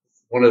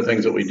one of the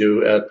things that we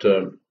do at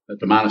the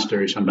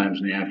monastery sometimes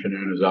in the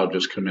afternoon is I'll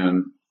just come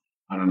in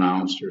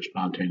unannounced or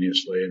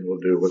spontaneously, and we'll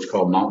do what's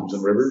called Mountains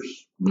and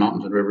Rivers.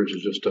 Mountains and Rivers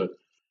is just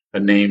a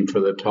name for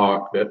the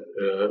talk that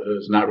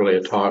is not really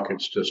a talk.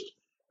 It's just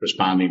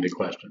responding to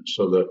questions.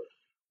 So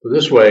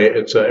this way,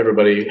 it's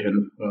everybody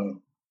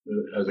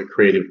has a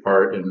creative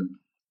part in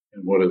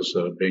what is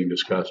being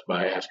discussed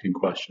by asking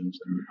questions,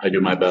 and I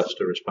do my best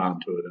to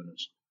respond to it in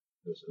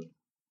as a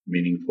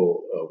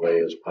meaningful way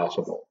as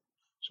possible.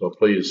 So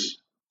please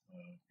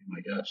be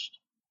my guest.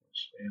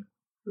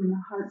 In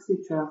the Heart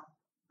Sutra,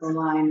 the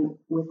line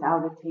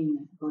 "without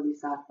attainment,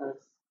 bodhisattvas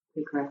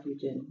take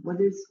refuge in." What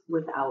is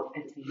without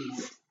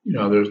attainment?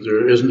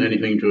 There isn't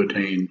anything to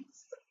attain,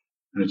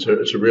 and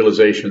it's a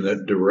realization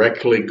that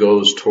directly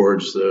goes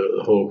towards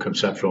the whole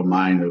conceptual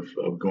mind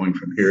of going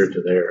from here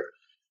to there.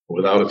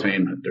 Without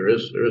attainment, there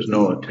is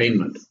no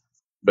attainment,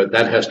 but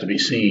that has to be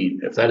seen.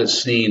 If that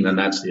is seen, then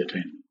that's the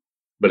attainment.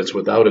 But it's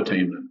without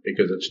attainment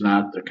because it's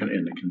not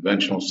in the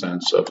conventional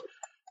sense of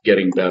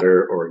getting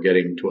better or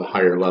getting to a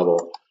higher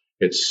level.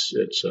 It's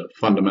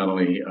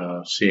fundamentally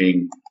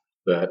seeing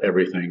that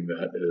everything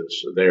that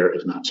is there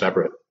is not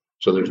separate.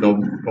 So there's no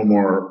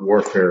more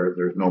warfare.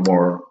 There's no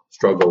more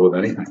struggle with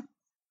anything.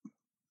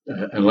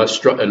 And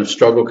if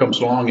struggle comes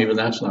along, even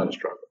that's not a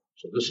struggle.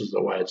 So this is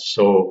why it's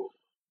so.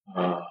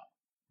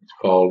 It's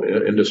called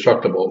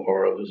indestructible,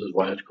 or this is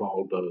why it's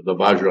called the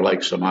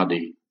Vajra-like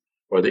Samadhi,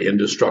 or the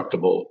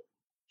indestructible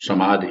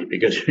Samadhi,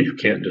 because you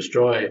can't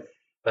destroy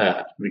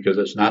that, because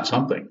it's not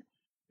something.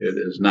 It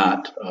is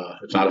not.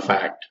 It's not a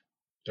fact.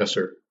 Yes,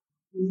 sir.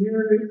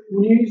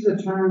 When you use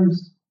the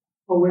terms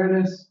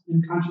awareness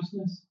and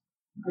consciousness,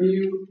 are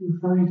you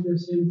referring to the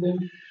same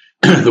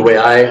thing? The way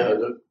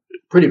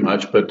pretty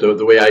much, but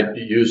the way I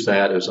use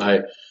that is I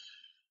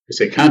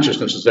say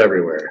consciousness is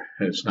everywhere.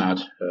 It's not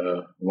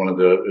one of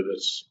the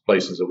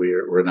places that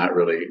we're not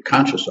really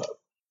conscious of,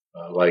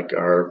 like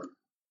our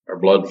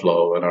blood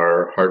flow and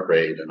our heart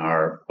rate and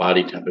our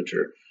body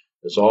temperature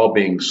is all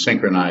being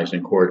synchronized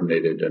and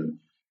coordinated, and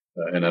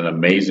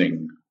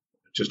an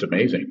just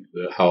amazing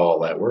how all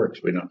that works.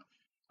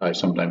 I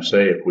sometimes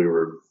say if you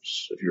were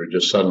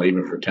just suddenly,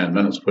 even for 10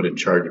 minutes, put in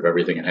charge of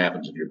everything that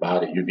happens in your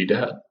body, you'd be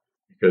dead,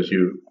 because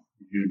you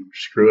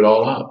screw it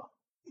all up.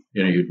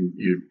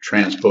 You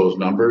transpose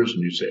numbers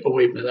and you say, oh,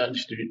 wait a minute, that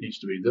needs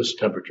to be this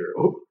temperature.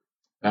 Oh,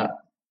 that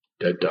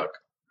dead duck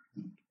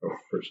or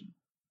person.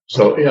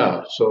 So,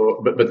 yeah.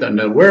 So, but then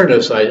the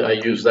awareness, I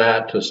use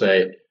that to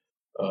say,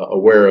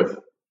 aware of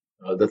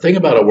the thing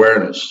about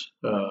awareness.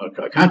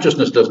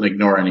 Consciousness doesn't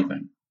ignore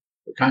anything.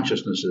 The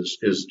consciousness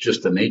is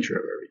just the nature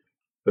of everything.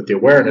 But the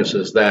awareness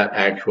is that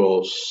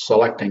actual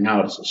selecting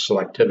out. It's a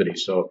selectivity.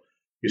 So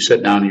you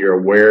sit down and you're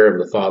aware of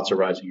the thoughts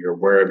arising. You're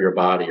aware of your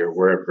body. You're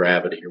aware of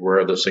gravity. You're aware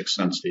of the six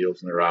sense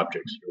fields and their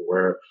objects. You're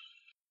aware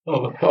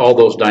of all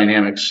those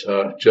dynamics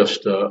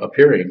just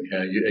appearing.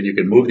 And you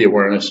can move the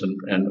awareness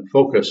and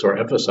focus or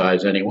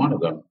emphasize any one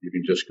of them. You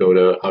can just go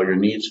to how your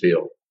needs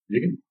feel.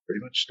 You can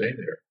pretty much stay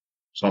there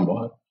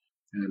somewhat.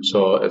 And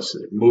so it's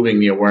moving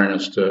the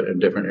awareness in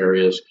different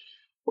areas.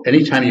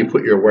 Anytime you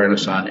put your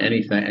awareness on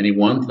anything, any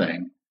one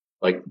thing,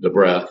 like the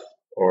breath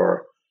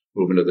or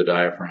movement of the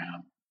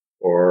diaphragm,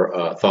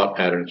 or thought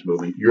patterns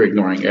moving, you're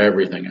ignoring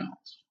everything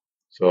else.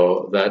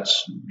 So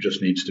that's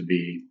just needs to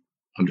be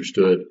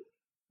understood,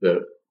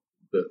 that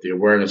the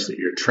awareness that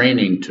you're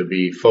training to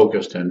be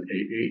focused, and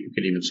you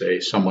could even say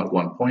somewhat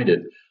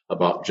one-pointed,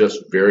 about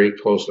just very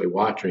closely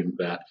watching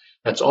that.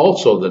 That's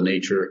also the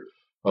nature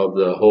of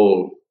the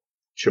whole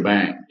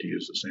shebang, to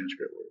use the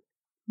Sanskrit word.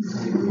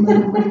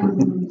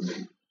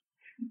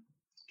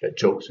 That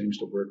joke seems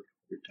to work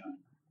every time.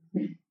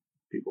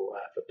 People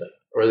laugh at that.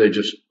 Or are they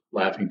just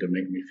laughing to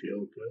make me feel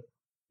good?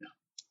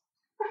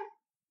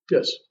 Yeah.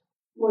 Yes.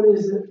 What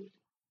is it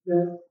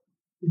that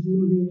is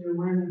moving your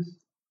awareness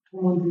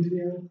from one to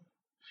the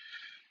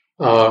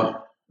other?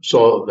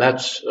 So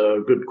that's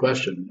a good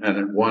question.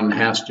 And one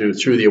has to,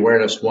 through the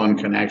awareness, one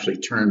can actually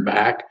turn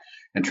back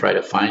and try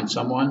to find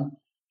someone.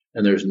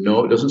 And it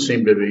doesn't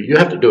seem to be, you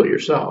have to do it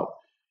yourself.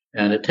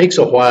 And it takes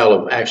a while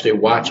of actually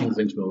watching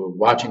things move.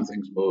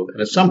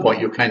 And at some point,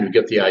 you kind of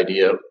get the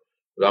idea,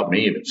 without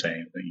me even saying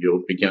anything,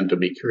 you'll begin to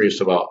be curious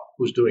about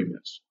who's doing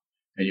this.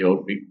 And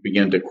you'll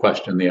begin to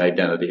question the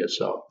identity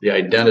itself. The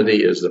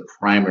identity is the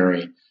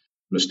primary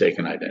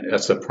mistaken identity.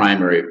 That's the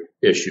primary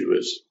issue,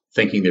 is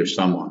thinking there's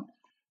someone.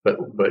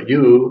 But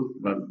you,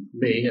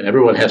 me, and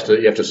everyone you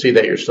have to see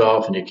that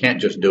yourself, and you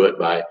can't just do it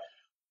by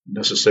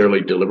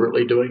necessarily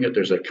deliberately doing it.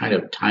 There's a kind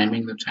of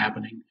timing that's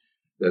happening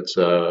that's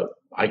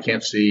I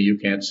can't see, you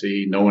can't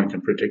see, no one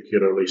can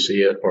particularly see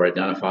it or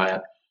identify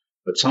it.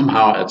 But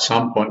somehow at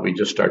some point we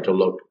just start to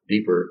look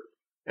deeper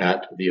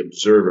at the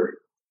observer,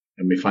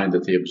 and we find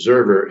that the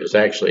observer is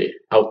actually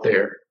out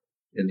there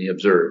in the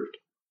observed.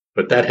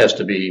 But that has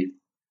to be,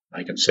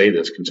 I can say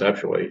this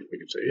conceptually, we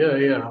can say,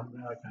 yeah,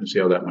 I can see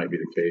how that might be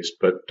the case.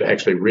 But to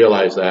actually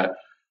realize that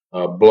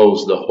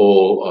blows the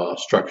whole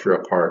structure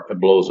apart.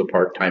 It blows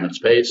apart time and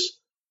space.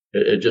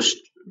 It just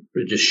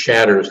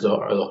shatters the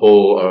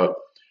whole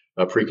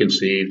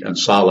preconceived and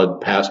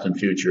solid past and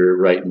future,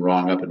 right and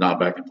wrong, up and down,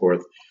 back and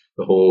forth.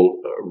 The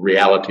whole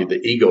reality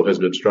the ego has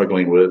been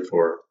struggling with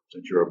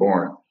since you were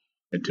born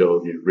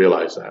until you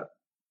realize that.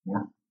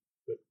 More?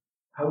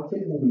 How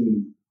can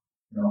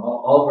we,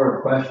 all of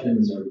our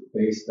questions are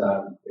based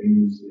on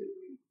things that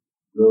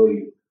we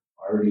really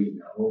already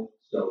know.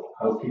 So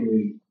how can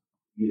we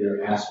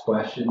either ask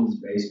questions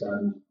based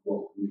on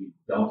what we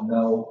don't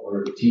know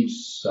or teach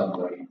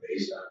somebody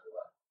based on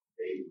what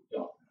they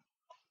don't know?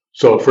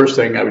 So first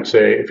thing I would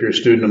say, if you're a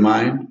student of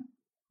mine,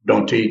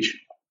 don't teach.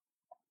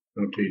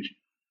 Don't teach.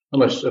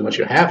 Unless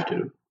you have to.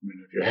 I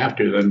mean, if you have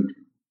to, then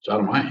it's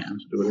out of my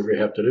hands. Do whatever you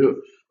have to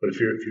do. But if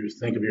you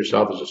think of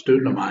yourself as a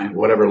student of mine,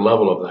 whatever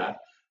level of that,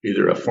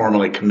 either a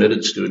formally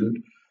committed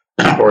student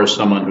or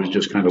someone who's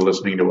just kind of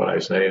listening to what I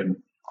say and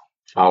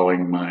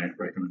following my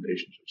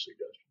recommendations or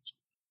suggestions.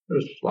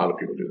 There's a lot of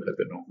people do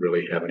that don't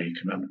really have any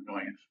commitment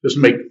knowing it.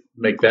 Doesn't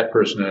make that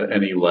person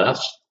any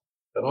less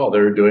at all.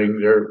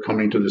 They're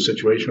coming to the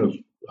situation with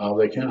how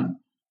they can.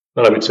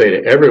 But I would say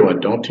to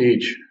everyone, don't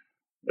teach,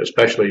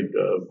 especially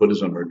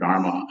Buddhism or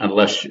Dharma,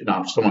 unless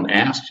if someone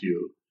asks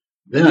you,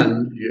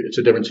 then it's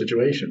a different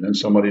situation. Then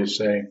somebody is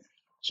saying,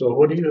 so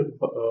what do you,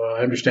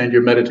 I understand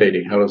you're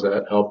meditating. How does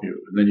that help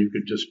you? And then you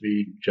could just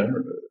be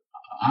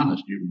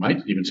honest. You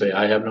might even say,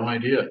 I have no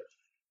idea.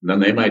 And then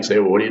they might say,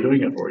 well, what are you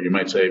doing it for? You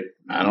might say,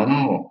 I don't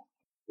know.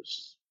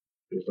 This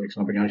feels like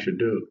something I should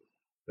do.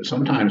 But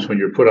sometimes when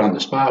you're put on the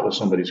spot with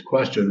somebody's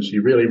questions,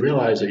 you really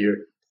realize that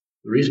the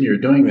reason you're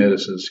doing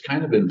this is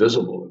kind of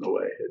invisible in a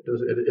way.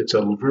 It's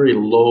a very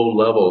low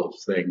level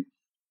thing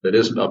that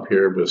isn't up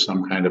here with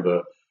some kind of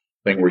a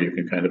thing where you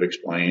can kind of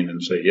explain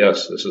and say,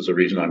 yes, this is the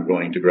reason I'm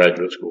going to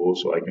graduate school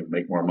so I can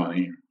make more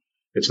money.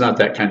 It's not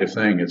that kind of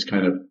thing.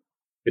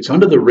 It's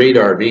under the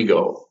radar of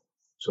ego.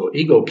 So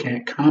ego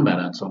can't comment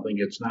on something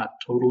it's not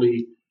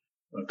totally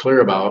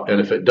clear about.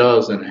 And if it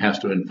does, then it has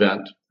to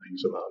invent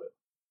things about it,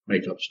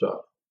 make up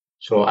stuff.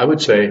 So I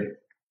would say,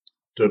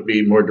 to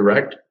be more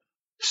direct,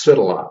 sit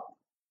a lot.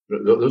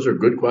 Those are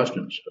good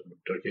questions.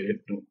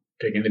 Don't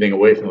take anything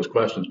away from those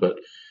questions, but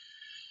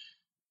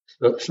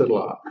sit a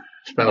lot.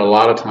 Spend a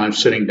lot of time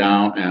sitting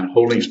down and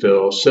holding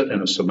still. Sit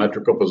in a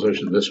symmetrical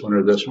position, this one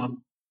or this one,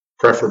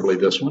 preferably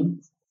this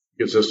one,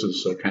 because this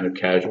is kind of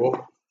casual.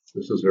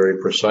 This is very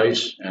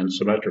precise and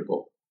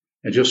symmetrical.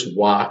 And just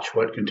watch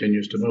what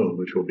continues to move,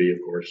 which will be, of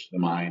course, the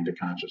mind, the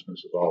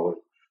consciousness of all of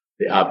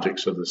the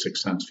objects of the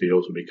six sense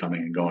fields will be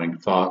coming and going.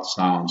 Thoughts,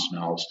 sound,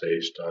 smell,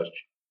 taste, touch.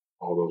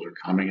 All those are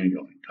coming and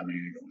going, coming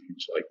and going.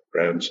 It's like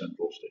Grand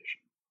Central Station.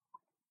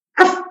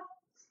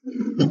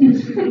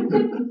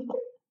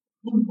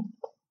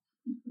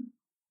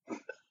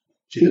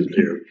 She doesn't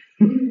hear.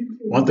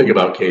 One thing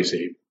about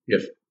Casey,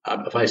 if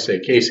I say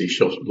Casey,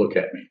 she'll look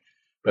at me.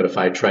 But if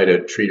I try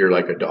to treat her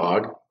like a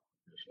dog,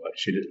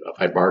 if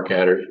I bark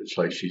at her, it's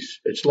like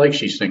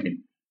she's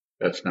thinking,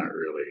 that's not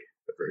really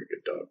a very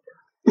good dog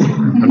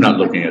bark. I'm not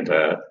looking at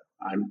that.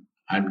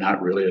 I'm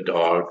not really a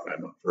dog.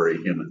 I'm a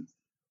furry human.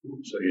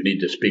 So you need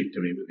to speak to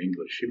me with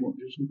English. She won't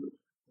listen to it.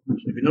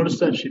 If you notice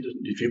that, she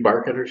doesn't. If you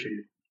bark at her, she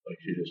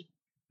just,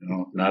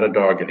 not a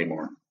dog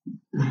anymore.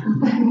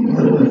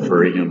 A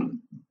furry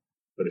human.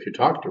 But if you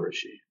talk to her,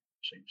 she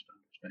seems to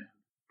understand.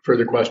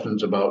 Further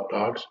questions about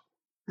dogs?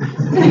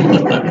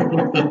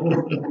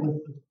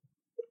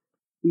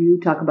 You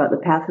talk about the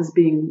path as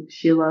being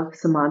Shila,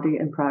 Samadhi,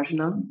 and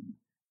Prajna.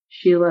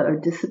 Shila or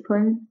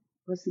discipline.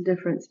 What's the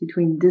difference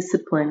between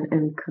discipline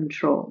and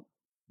control?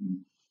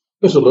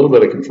 There's a little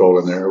bit of control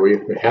in there. We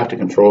have to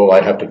control.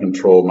 I have to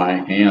control my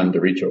hand to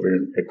reach over here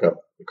and pick up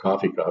the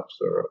coffee cups.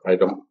 Or if I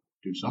don't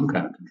do some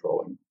kind of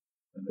controlling,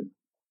 then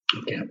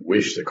I can't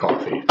wish the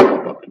coffee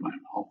up to my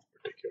mouth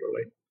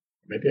particularly.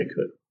 Maybe I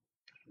could.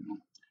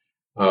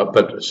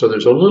 But so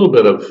there's a little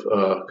bit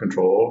of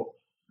control.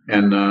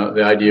 And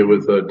the idea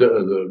with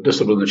the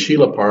discipline, the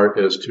Shila part,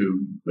 is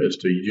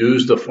to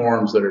use the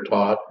forms that are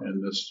taught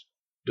in this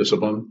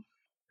discipline.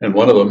 And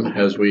one of them,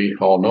 as we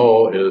all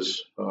know,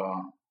 is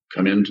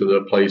come into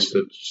the place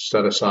that's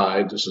set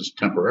aside. This is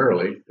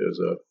temporarily. There's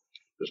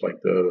like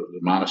the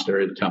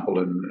monastery, the temple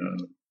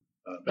in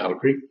Battle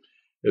Creek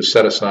is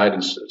set aside.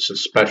 It's a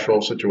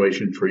special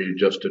situation for you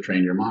just to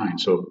train your mind.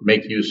 So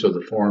make use of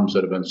the forms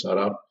that have been set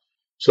up.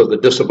 So the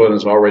discipline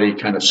is already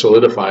kind of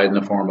solidified in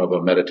the form of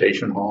a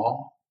meditation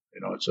hall.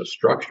 It's a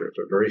structure. It's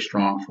a very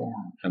strong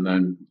form. And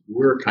then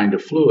we're kind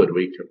of fluid.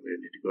 We need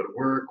to go to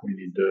work. We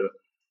need to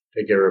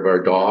take care of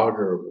our dog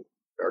or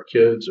our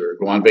kids, or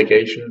go on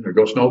vacation, or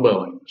go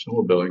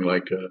snowmobiling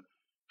like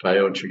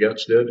Tayo and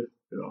Shigetsu did.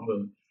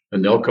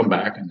 And they'll come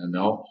back, and then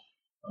they'll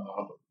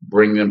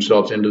bring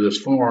themselves into this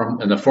form.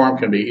 And the form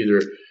can be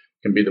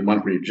the one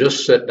where you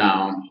just sit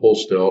down, hold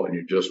still, and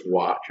you just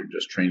watch. You're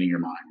just training your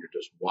mind.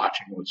 You're just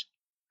watching what's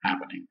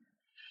happening.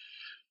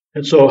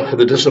 And so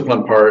the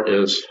discipline part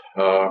is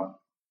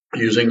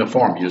using the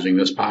form, using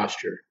this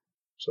posture.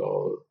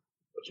 So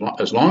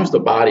as long as the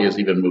body is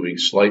even moving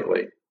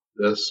slightly,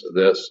 this,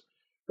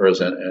 or is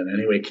in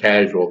any way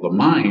casual, the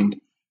mind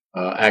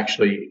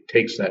actually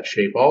takes that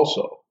shape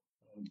also.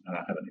 I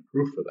don't have any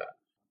proof for that.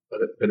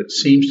 But it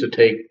seems to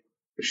take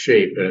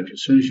shape. And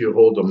as soon as you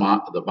hold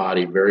the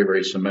body very,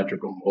 very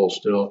symmetrical and hold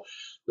still,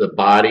 the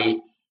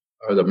body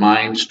or the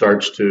mind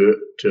starts to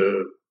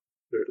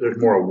there's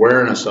more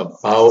awareness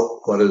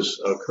about what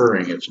is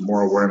occurring. It's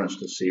more awareness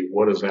to see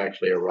what is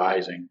actually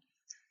arising.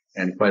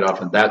 And quite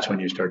often that's when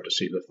you start to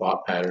see the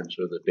thought patterns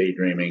or the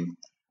daydreaming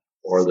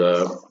or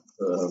the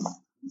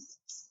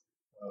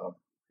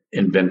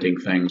inventing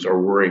things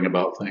or worrying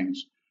about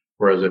things.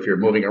 Whereas if you're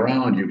moving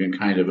around, you can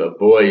kind of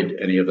avoid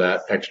any of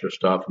that extra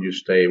stuff, and you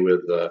stay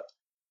with the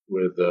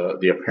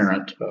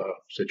apparent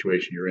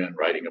situation you're in,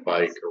 riding a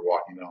bike or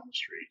walking down the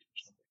street.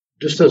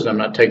 Just as I'm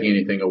not taking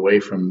anything away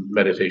from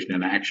meditation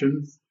in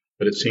action,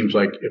 but it seems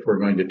like if we're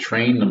going to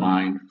train the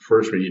mind,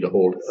 first we need to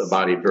hold the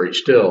body very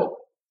still,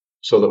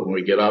 so that when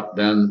we get up,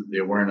 then the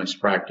awareness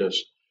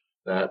practice,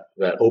 that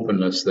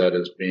openness that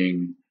is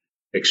being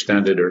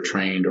extended or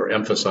trained or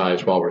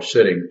emphasized while we're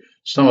sitting,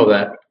 some of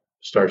that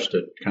starts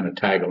to kind of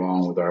tag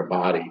along with our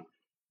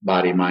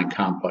body-mind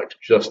complex.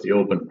 Just the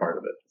open part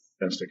of it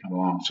tends to come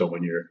along. So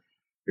when you're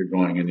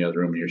going in the other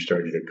room and you're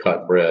starting to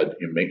cut bread,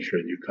 you make sure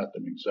you cut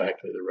them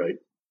exactly the right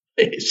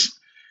place.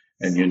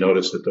 And you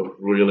notice that the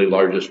really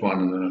largest one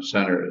in the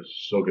center is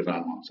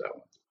Sokuzan wants that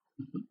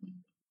one,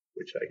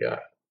 which I got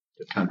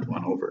the 10th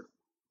one over.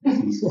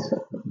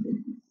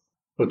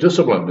 So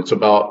discipline, it's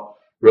about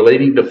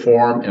relating to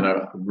form in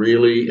a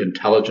really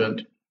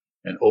intelligent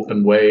and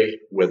open way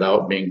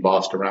without being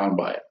bossed around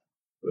by it,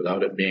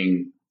 without it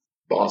being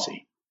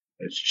bossy.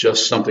 It's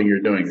just something you're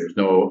doing. There's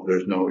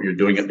no, you're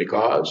doing it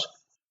because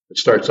it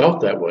starts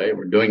out that way.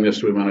 We're doing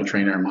this, we want to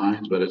train our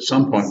minds, but at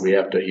some point we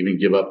have to even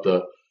give up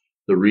the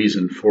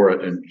reason for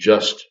it and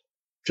just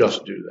do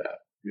that.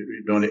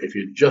 If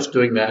you're just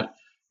doing that,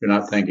 you're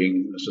not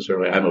thinking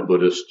necessarily, I'm a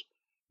Buddhist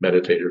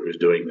meditator who's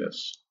doing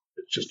this.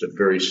 It's just a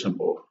very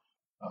simple,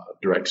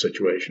 direct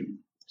situation.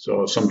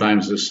 So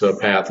sometimes this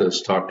path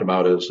is talked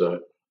about as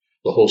the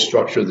whole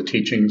structure of the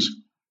teachings,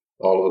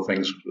 all of the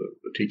things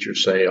the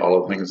teachers say,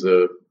 all of the things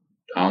that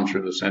down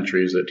through the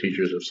centuries that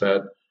teachers have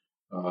said,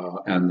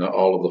 and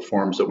all of the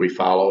forms that we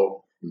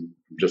follow, from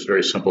just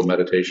very simple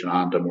meditation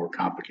on to more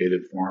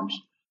complicated forms,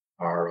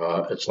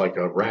 are it's like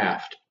a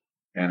raft.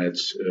 And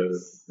it's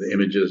the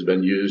image has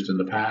been used in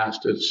the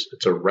past.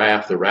 It's a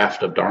raft. The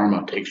raft of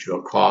Dharma takes you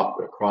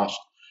across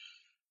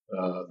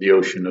the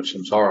ocean of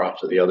samsara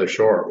to the other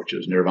shore, which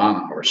is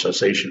nirvana or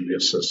cessation, the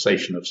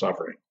cessation of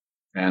suffering.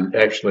 And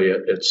actually,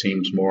 it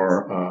seems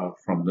more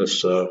from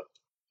this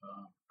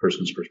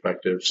person's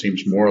perspective,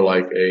 seems more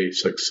like a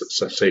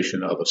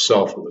cessation of a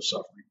self who is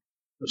suffering.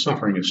 The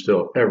suffering is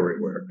still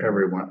everywhere.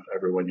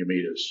 Everyone you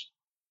meet is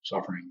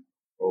suffering.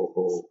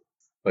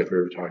 Like we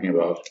were talking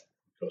about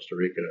Costa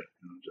Rica,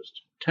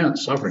 just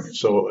intense suffering.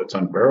 It's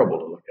unbearable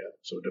to look at.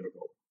 It's so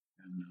difficult.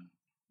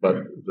 But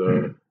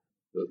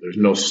there's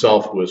no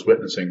self who is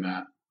witnessing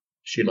that.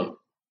 Shila,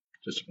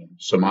 discipline,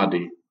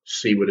 samadhi,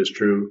 see what is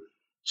true,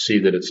 see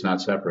that it's not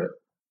separate.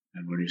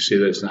 And when you see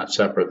that it's not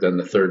separate, then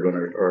the third one,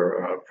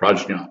 or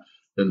prajna,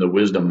 then the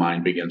wisdom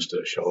mind begins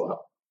to show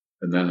up.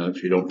 And then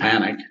if you don't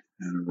panic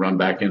and run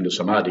back into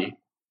samadhi,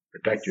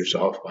 protect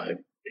yourself by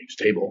being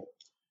stable.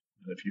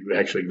 And if you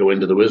actually go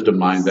into the wisdom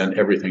mind, then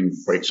everything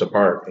breaks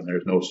apart, and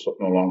there's no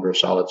longer a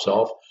solid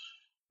self,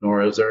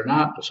 nor is there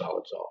not a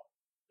solid self.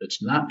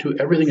 It's not two.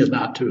 Everything is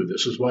not two.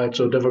 This is why it's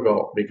so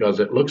difficult, because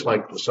it looks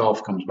like the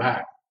self comes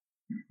back.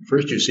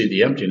 First you see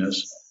the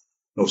emptiness,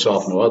 no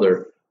self, no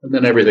other, and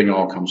then everything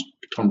all comes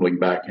tumbling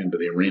back into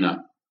the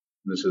arena.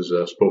 This is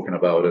spoken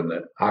about in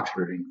the ox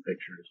herding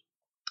pictures.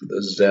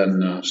 The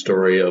Zen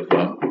story of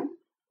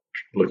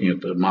looking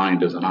at the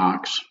mind as an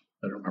ox.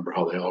 I don't remember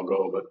how they all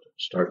go, but it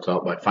starts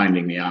out by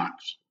finding the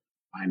ox,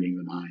 finding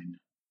the mind,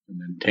 and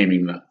then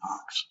taming the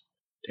ox,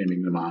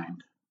 taming the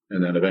mind.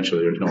 And then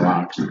eventually there's no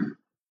ox.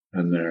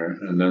 And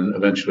then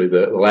eventually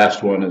the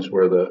last one is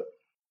where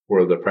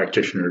the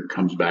practitioner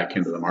comes back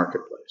into the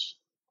marketplace.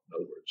 In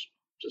other words,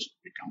 just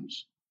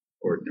becomes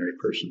ordinary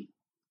person.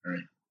 Right?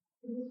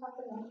 Can you talk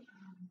about,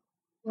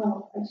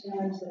 well, a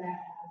challenge that I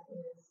have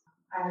is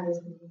I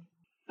was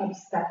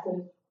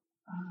obsessive,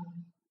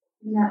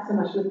 not so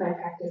much with my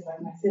practice,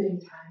 like my sitting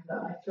time,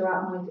 but like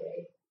throughout my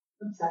day,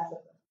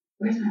 obsessive.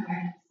 Where's my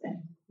awareness?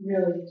 And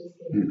really just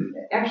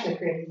actually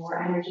creating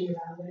more energy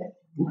around it.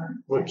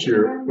 What's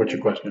your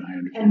question? I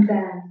understand. And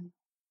then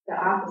the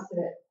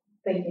opposite,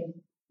 thinking,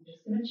 I'm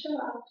just going to chill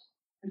out.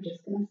 I'm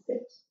just going to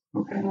sit.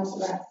 Okay. And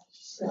let rest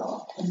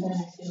still. And then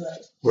I feel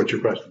like. What's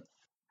your question?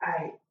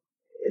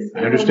 I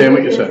understand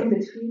what you said. In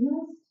between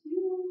those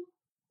two,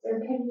 or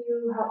can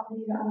you help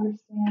me to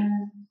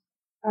understand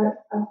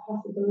a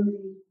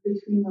possibility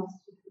between those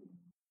two things?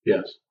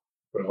 Yes.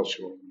 What else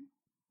you want?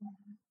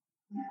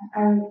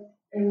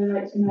 I would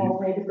like to know a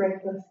way to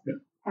break those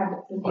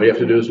habits. All you have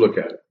to do is look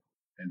at it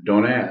and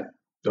don't add.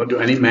 Don't do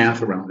any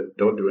math around it.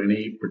 Don't do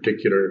any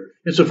particular,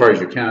 insofar as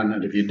you can.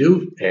 And if you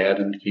do add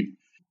and keep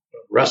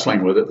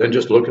wrestling with it, then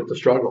just look at the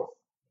struggle.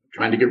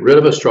 Trying to get rid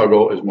of a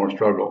struggle is more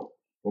struggle.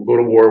 We'll go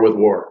to war with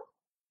war.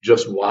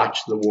 Just watch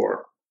the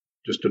war.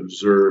 Just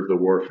observe the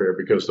warfare,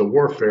 because the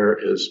warfare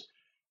is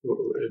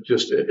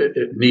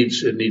it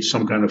needs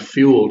some kind of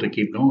fuel to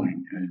keep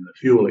going, and the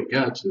fuel it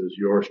gets is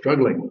you're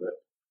struggling with it.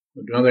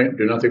 Do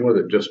nothing with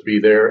it. Just be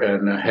there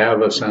and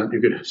have a sense.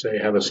 You could say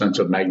have a sense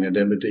of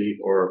magnanimity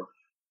or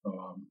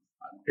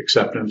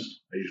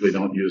acceptance. I usually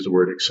don't use the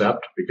word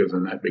accept because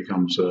then that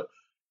becomes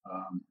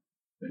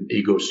an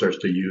ego starts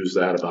to use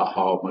that about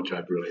how much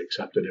I've really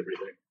accepted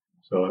everything.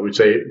 So I would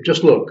say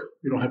just look.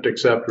 You don't have to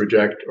accept,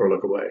 reject, or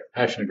look away.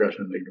 Passion,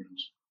 aggression, and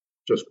ignorance.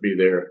 Just be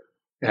there.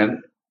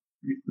 And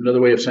another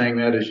way of saying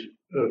that is,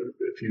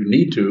 if you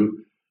need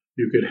to,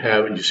 you could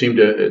have. You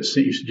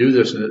do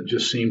this, and it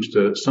just seems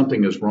to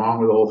something is wrong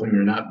with the whole thing.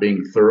 You're not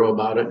being thorough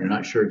about it. You're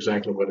not sure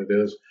exactly what it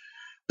is.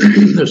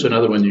 There's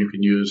another one you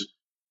can use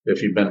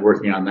if you've been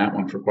working on that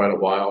one for quite a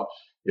while.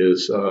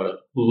 Is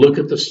look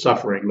at the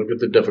suffering, look at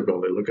the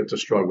difficulty, look at the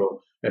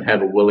struggle, and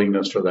have a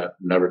willingness for that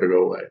never to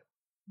go away.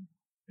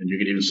 And you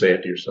could even say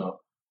it to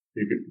yourself.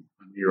 You could,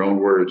 in your own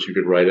words, you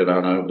could write it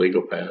on a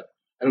legal pad.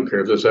 I don't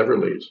care if this ever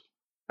leaves.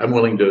 I'm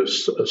willing to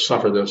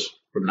suffer this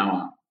from now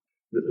on.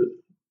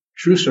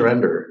 True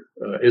surrender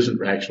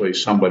isn't actually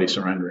somebody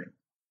surrendering.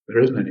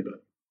 There isn't anybody.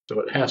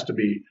 So it has to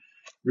be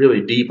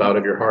really deep out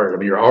of your heart. I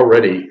mean, you're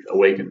already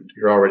awakened.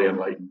 You're already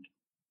enlightened.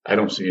 I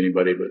don't see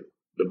anybody but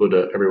the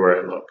Buddha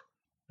everywhere I look.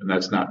 And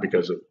that's not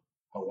because of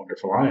how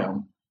wonderful I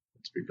am.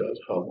 It's because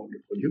of how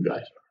wonderful you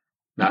guys are.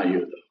 Not you,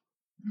 though.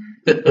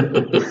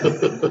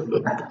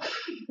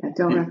 I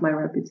don't have my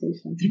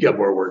reputation. You got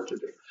more work to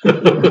do.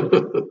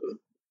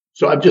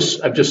 So I'm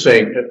just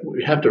saying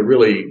we have to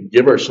really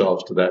give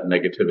ourselves to that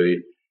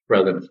negativity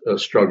rather than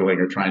struggling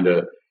or trying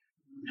to,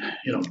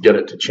 get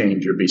it to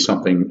change or be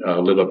something,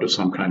 live up to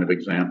some kind of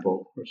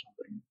example or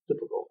something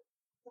difficult.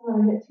 So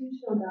I get too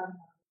chilled out,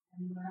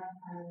 and when I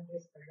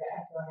just forget, I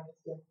feel like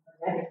it's just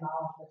forgetting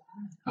all the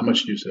time. How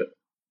much do you sit?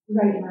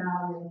 Right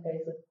now, I'm in the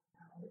phase of.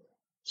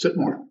 Sit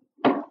more.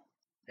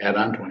 Add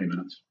on 20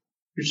 minutes.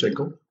 You're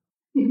single.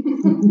 That's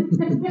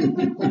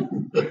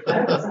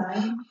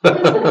fine.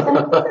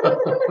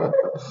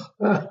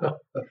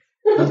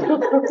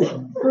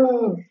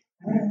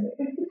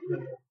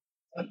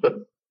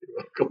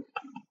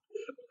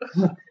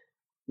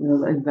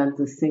 We'll invent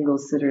the single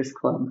sitters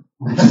club.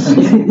 Yeah,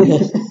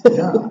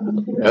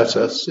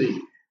 SSC,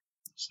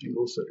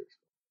 single sitters.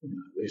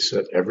 They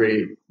sit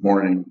every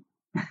morning,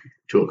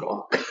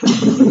 2:00.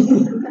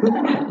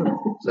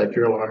 Is that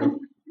your alarm?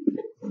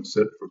 And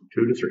sit from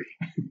 2 to 3.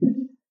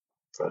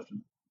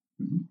 Question.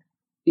 Mm-hmm.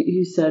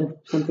 You said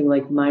something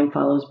like mind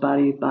follows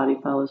body, body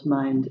follows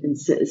mind, and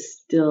sit as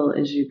still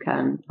as you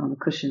can on the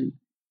cushion.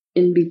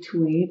 In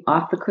between,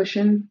 off the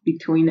cushion,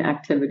 between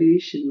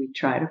activities, should we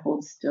try to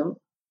hold still?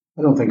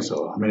 I don't think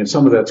so. I mean,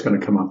 some of that's going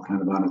to come up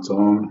kind of on its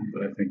own,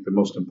 but I think the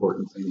most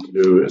important thing to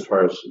do as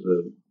far as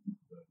the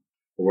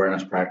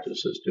awareness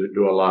practice is to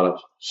do a lot of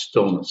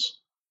stillness,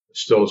 as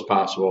still as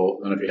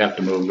possible. And if you have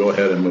to move, go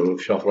ahead and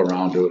move, shuffle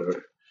around, do it,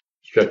 or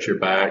stretch your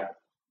back,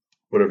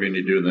 whatever you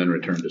need to do, and then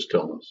return to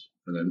stillness.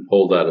 And then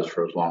hold that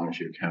for as long as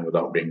you can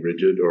without being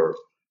rigid or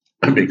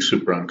being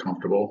super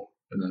uncomfortable.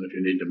 And then if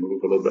you need to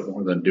move a little bit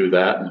more, then do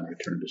that and then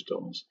return to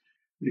stillness.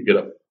 You get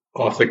up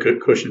off the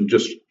cushion,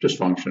 just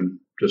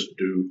function, just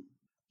do.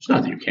 It's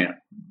not that you can't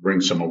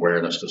bring some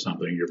awareness to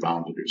something. You're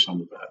bound to do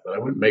some of that. But I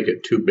wouldn't make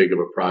it too big of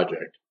a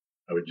project.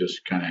 I would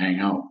just kind of hang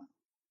out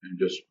and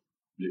just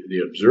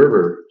the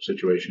observer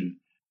situation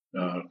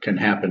can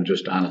happen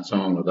just on its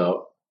own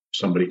without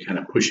somebody kind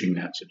of pushing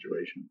that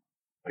situation,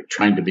 like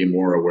trying to be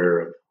more aware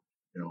of,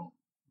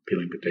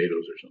 peeling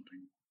potatoes or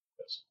something.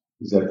 Yes.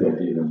 Is that the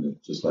idea then to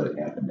just let it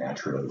happen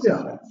naturally?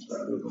 Yeah.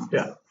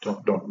 Yeah.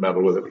 Don't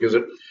meddle with it because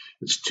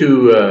it's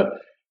too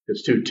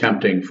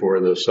tempting for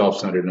the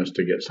self-centeredness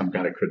to get some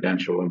kind of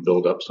credential and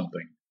build up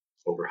something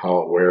over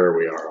how aware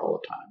we are all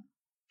the time.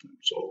 I'm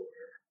so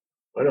aware.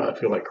 Why do I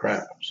feel like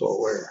crap? I'm so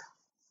aware.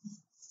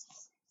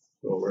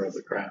 So aware of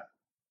the crap.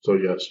 So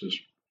yes, just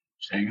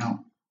hang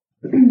out.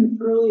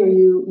 Earlier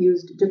you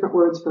used different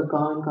words for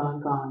gone,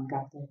 got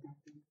there.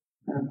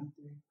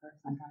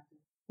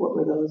 What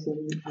were those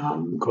in?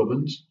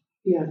 Koblenz?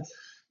 Yes.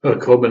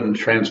 Koblenz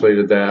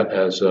translated that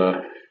as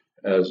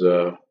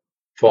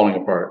falling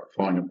apart,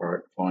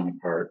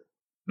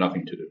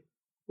 nothing to do.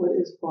 What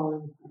is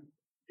falling apart?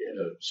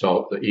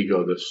 So the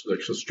ego, the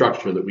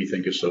structure that we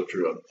think is so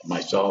true of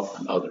myself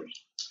and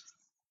others.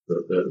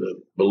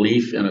 The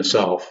belief in a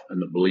self and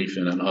the belief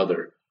in an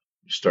other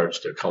starts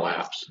to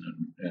collapse.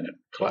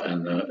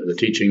 And the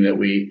teaching that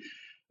we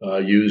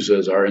use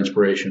as our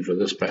inspiration for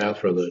this path,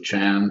 for the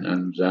Chan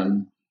and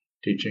Zen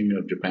teaching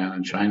of Japan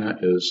and China,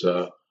 is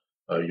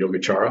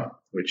Yogacara,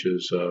 which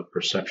is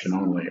perception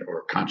only,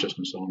 or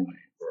consciousness only,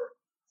 or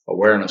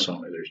awareness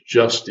only. There's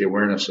just the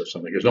awareness of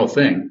something. There's no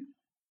thing,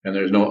 and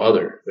there's no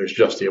other. There's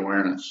just the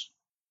awareness.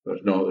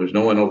 There's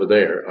no one over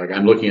there. Like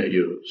I'm looking at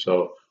you,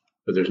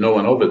 but there's no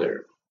one over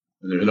there,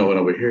 and there's no one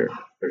over here.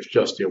 There's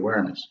just the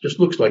awareness. It just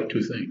looks like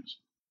two things.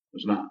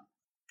 It's not.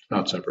 It's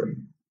not separate.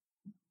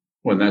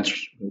 When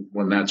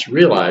that's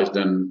realized,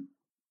 then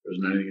there's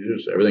nothing to do.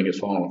 Everything is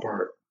falling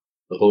apart.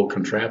 The whole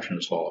contraption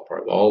is falling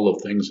apart. All the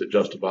things that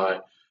justify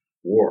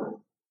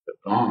war, they're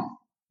gone.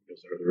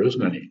 because there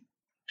isn't any.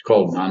 It's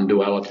called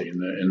non-duality in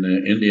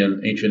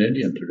the ancient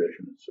Indian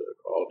tradition. It's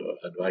called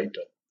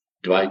Advaita.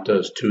 Dvaita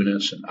is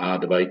two-ness, and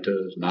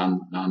Advaita is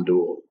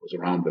non-dual. It was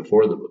around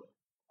before the Buddha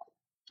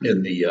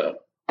in the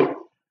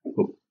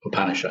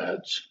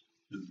Upanishads.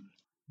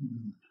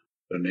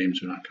 Their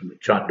names are not coming.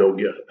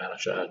 Chandogya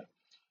Upanishad,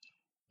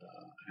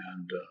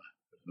 and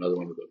another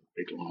one with a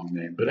big long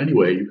name. But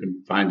anyway, you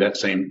can find that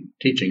same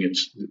teaching.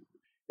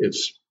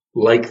 It's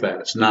like that.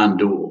 It's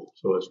non-dual,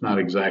 so it's not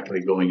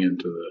exactly going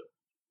into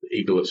the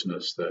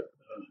egolessness that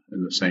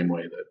in the same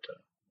way that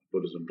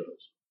Buddhism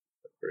does.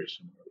 Very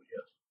similarly,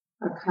 yes.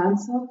 Are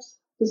concepts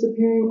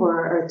disappearing,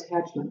 or are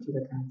attachment to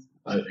the concept?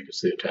 I think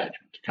it's the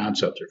attachment. The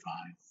concepts are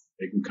fine.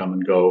 They can come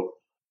and go.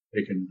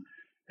 They can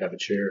have a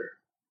chair,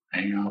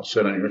 hang out,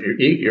 sit on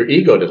your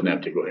ego doesn't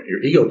have to go.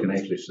 Your ego can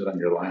actually sit on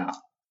your lap.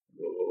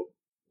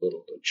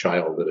 Little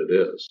child that it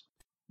is,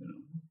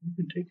 you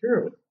can take care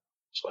of it.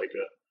 It's like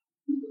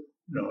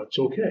it's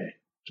okay.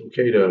 It's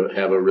okay to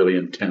have a really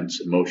intense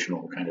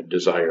emotional kind of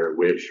desire,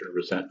 wish, or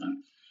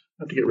resentment. You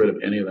have to get rid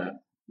of any of that.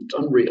 It's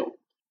unreal.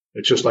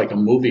 It's just like a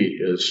movie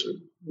is.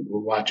 We're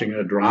watching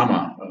a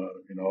drama.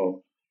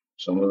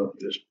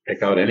 Just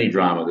pick out any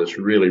drama that's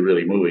really,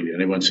 really moving. Did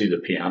anyone see The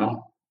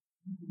Piano?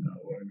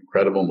 What an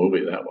incredible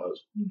movie that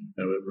was.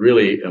 And it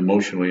really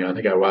emotionally, I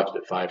think I watched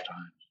it 5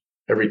 times.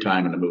 Every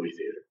time in the movie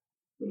theater.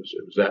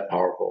 It was that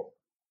powerful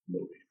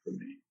movie for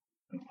me.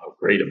 I don't know how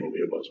great a movie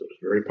it was. It was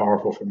very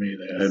powerful for me.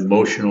 The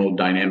emotional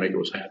dynamic that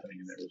was happening,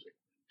 and it was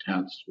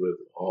intense with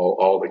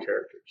all the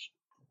characters.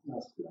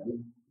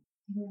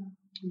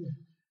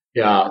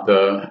 Yeah,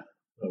 the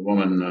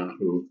woman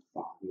who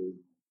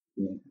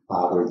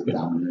father is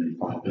dominant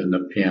and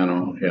the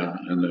piano, yeah,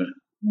 and the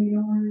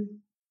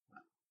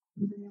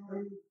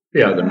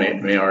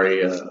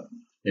Maori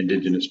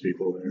indigenous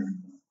people there.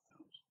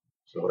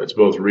 So it's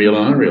both real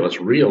and unreal. It's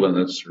real and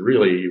it's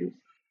really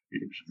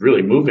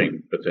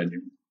moving, but then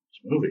it's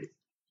a movie.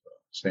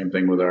 Same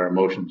thing with our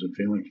emotions and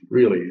feelings.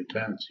 Really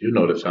intense. You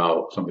notice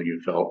how something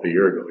you felt a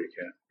year ago, you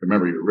can't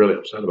remember. You were really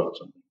upset about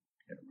something.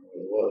 You can't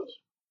remember what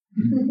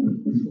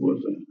it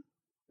was.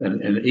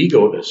 And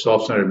ego, the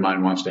self-centered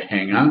mind, wants to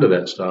hang on to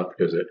that stuff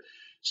because it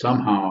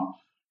somehow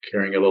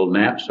carrying a little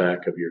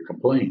knapsack of your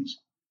complaints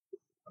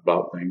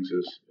about things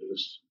is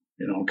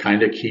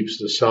kind of keeps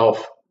the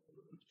self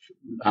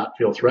not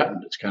feel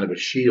threatened. It's kind of a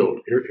shield.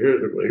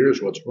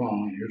 Here's what's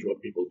wrong. Here's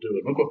what people do.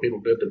 And look what people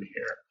did to me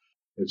here.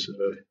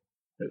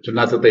 It's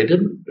not that they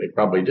didn't. They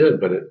probably did,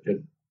 but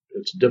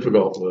it's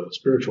difficult with a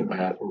spiritual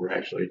path where we're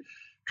actually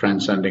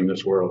transcending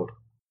this world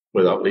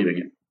without leaving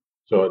it.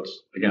 So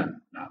it's,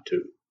 again, not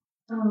to.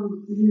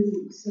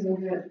 You say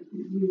that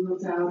you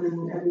look out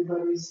and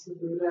everybody's the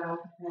Buddha,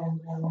 and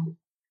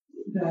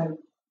that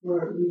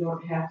we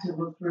don't have to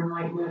look for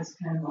enlightenment. It's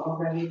kind of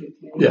already the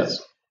case.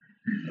 Yes.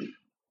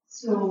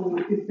 So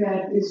if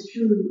that is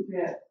true,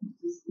 that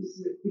is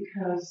it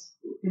because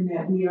in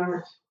that we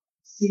aren't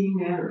seeing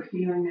that or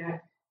feeling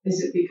that?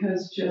 Is it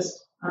because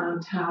just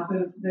on top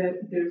of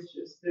that there's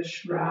just the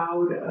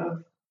shroud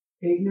of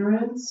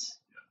ignorance?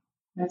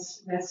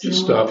 That's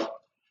just stuff.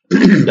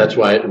 That's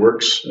why it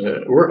works.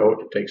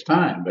 It takes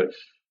time, but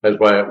that's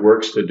why it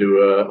works to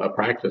do a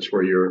practice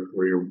where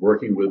you're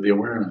working with the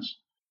awareness.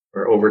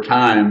 Where over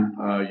time,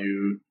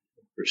 you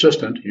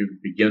persistent, you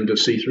begin to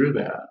see through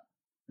that.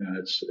 And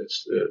it's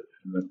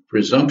the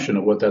presumption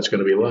of what that's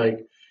going to be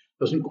like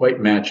doesn't quite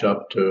match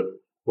up to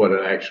what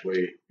it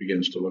actually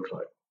begins to look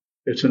like.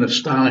 It's an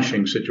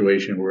astonishing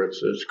situation where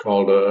it's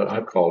called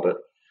I've called it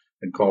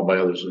and called by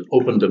others an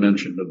open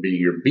dimension of being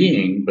your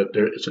being, but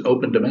it's an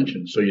open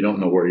dimension, so you don't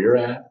know where you're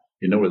at.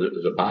 You know where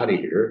there's a body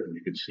here, and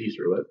you can see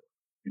through it,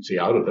 you can see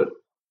out of it,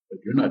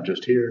 but you're not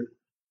just here.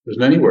 There's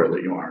anywhere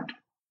that you aren't.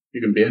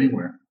 You can be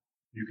anywhere.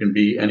 You can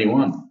be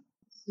anyone.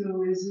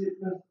 So is it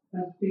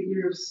a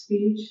figure of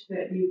speech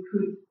that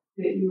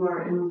you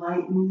are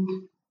enlightened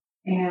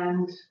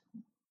and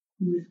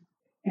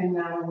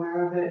not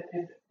aware of it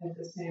at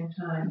the same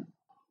time?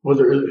 Well,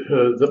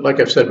 like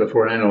I've said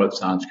before, I know it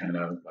sounds kind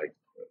of like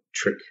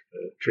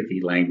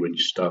tricky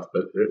language stuff,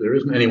 but there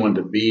isn't anyone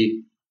to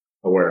be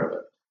aware of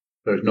it.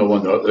 There's no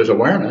one. There's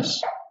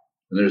awareness,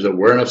 and there's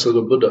awareness of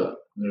the Buddha,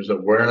 and there's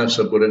awareness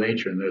of Buddha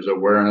nature, and there's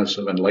awareness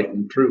of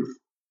enlightened truth.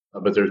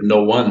 But there's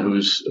no one who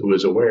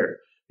is aware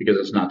because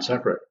it's not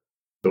separate.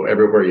 So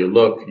everywhere you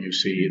look, you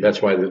see. That's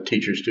why the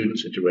teacher-student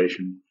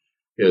situation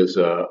is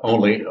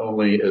only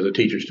as a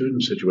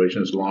teacher-student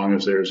situation as long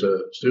as there's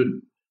a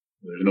student.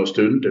 If there's no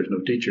student, there's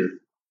no teacher.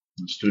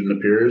 When the student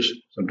appears,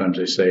 sometimes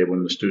they say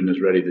when the student is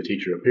ready, the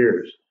teacher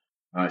appears.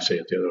 I say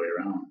it the other way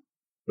around,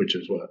 which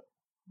is what?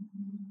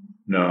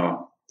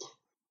 No,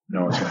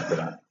 it's not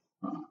that.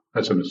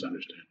 That's a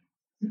misunderstanding.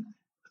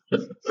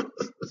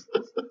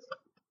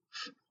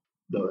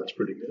 No, that's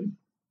pretty good.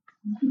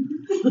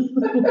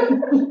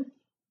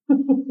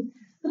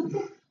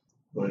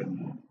 Wait a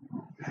minute.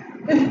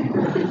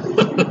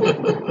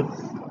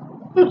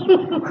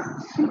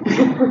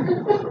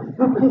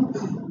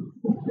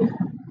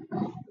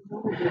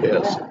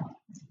 Yes.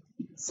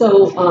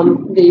 So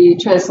the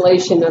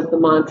translation of the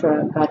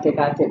mantra "Gate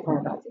Gate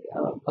Parvati,"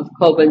 of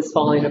Koblenz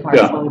falling apart,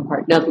 Yeah. falling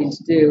apart, nothing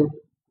to do.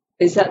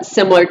 Is that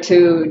similar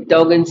to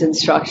Dogen's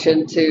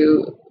instruction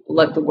to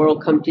let the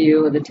world come to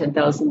you, or the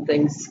 10,000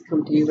 things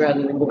come to you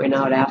rather than going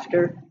out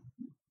after?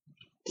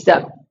 Does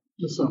that,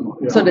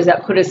 Yeah. so does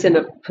that put us in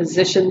a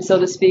position, so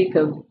to speak,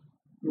 of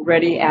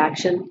ready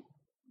action?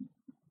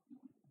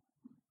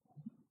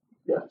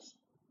 Yes.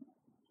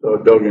 So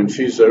Dogen,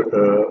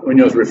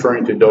 Unyo's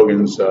referring to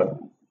Dogen's,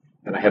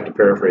 and I have to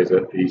paraphrase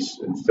that piece,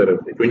 instead of,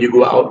 when you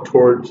go out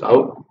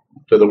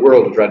to the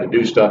world to try to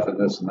do stuff and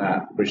this and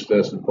that, push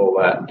this and pull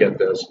that and get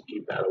this and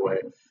keep that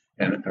away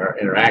and are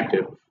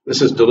interactive,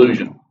 this is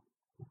delusion.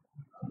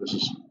 This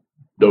is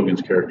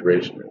Dogen's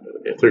characterization,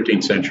 a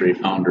 13th century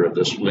founder of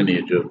this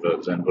lineage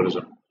of Zen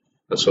Buddhism,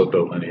 the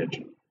Soto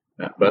lineage.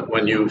 But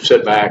when you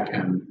sit back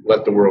and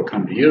let the world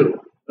come to you,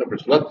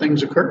 let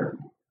things occur,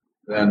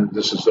 then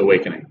this is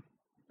awakening.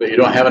 But you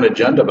don't have an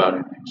agenda about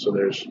anything, so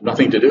there's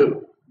nothing to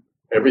do.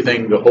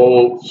 Everything, the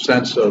whole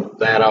sense of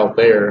that out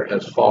there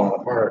has fallen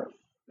apart.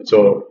 And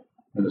so,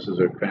 and this is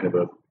a kind of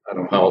I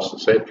don't know how else to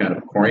say it, kind of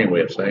a corny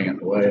way of saying it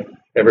in a way.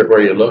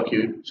 Everywhere you look,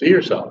 you see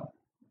yourself.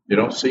 You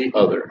don't see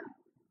other.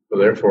 So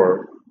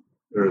therefore,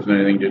 there isn't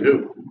anything to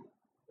do.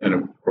 And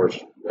of course,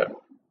 that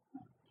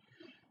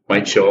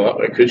might show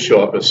up. It could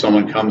show up as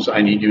someone comes,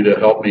 I need you to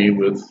help me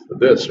with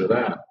this or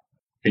that.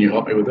 Can you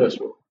help me with this?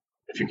 Well,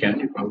 if you can,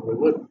 you probably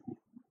would.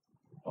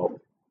 Oh.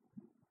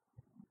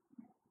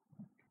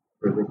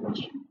 Further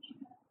questions?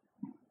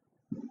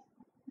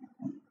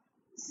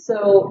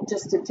 So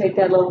just to take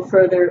that a little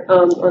further,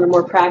 on a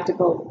more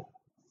practical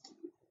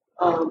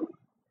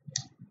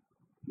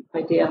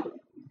idea,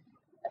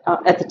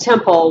 at the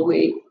temple,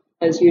 we,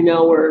 as you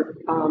know, we're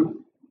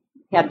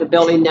have the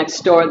building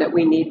next door that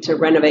we need to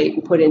renovate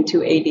and put in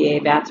 2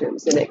 ADA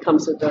bathrooms, and it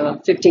comes with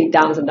a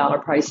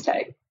 $15,000 price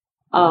tag.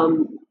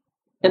 And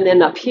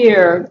then up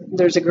here,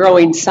 there's a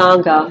growing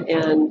Sangha,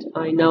 and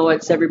I know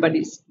it's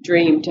everybody's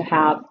dream to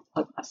have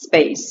a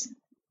space.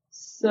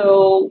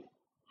 So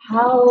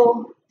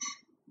how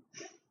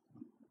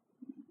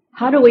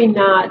do we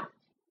not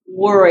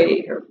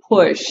worry or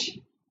push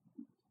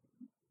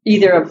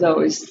either of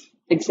those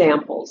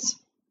examples?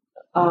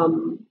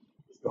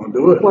 Don't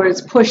do it. Where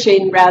it's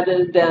pushing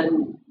rather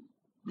than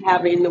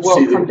having the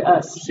world come to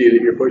us. See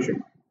that you're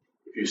pushing.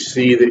 If you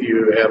see that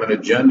you have an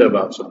agenda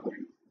about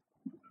something,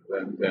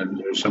 then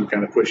there's some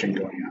kind of pushing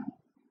going on.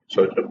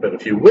 So, but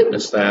if you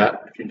witness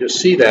that, if you just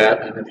see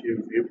that, and if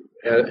you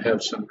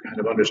have some kind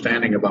of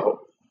understanding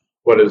about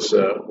what this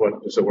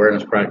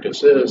awareness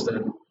practice is,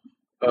 then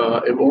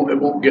it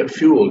won't get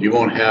fueled. You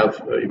won't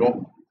have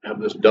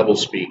this double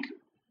speak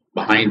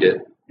behind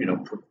it,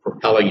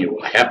 propelling you.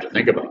 Well, I have to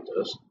think about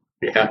this.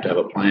 You have to have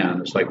a plan.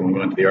 It's like when we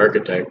went to the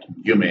architect,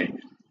 Yume,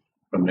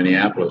 from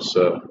Minneapolis.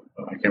 I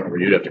can't remember.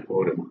 You'd have to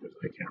quote him because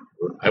I can't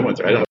remember. I went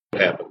there. I don't know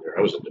what happened there.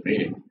 I was at the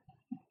meeting.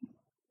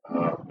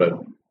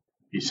 But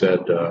he said,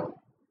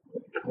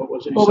 what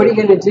was it? Well, what are you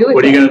going to do with it?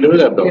 What are you going to do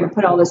with that building? You're going to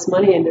put all this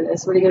money into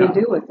this. What are you going to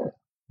do with it?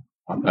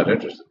 I'm not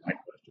interested in that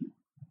question.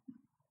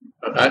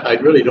 I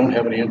really don't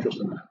have any interest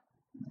in that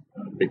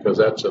because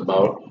that's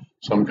about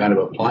some kind of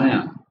a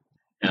plan.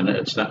 And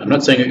it's not, I'm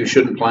not saying that you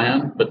shouldn't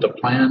plan, but the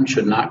plan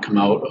should not come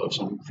out of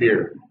some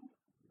fear.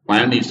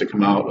 Plan needs to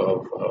come out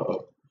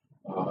of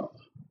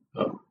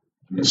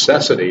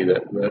necessity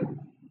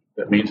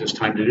that means it's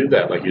time to do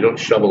that. Like you don't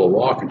shovel a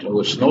walk until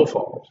the snow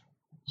falls.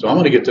 So I'm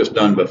going to get this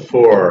done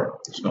before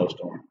the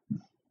snowstorm.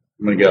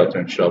 I'm going to get out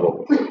there and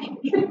shovel before the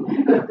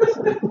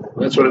snowstorm.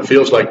 That's what it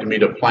feels like to me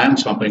to plan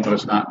something when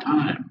it's not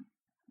time.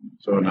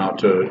 So now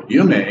to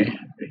Yume,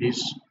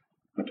 he's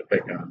not to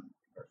pick on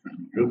our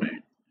friend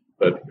Yume,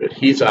 but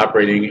he's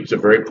a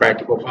very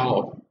practical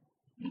fellow.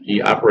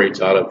 He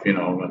operates out of,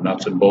 a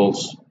nuts and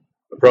bolts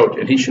approach,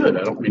 and he should.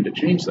 I don't mean to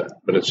change that,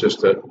 but it's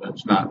just that I'm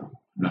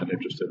not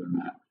interested in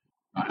that.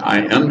 I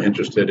am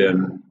interested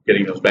in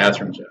getting those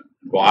bathrooms in.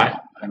 Why?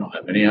 I don't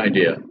have any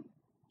idea.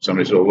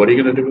 Somebody said, well, what are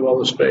you going to do with all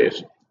the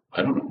space?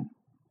 I don't know.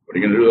 What are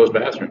you going to do with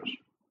those bathrooms?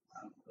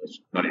 That's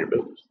none of your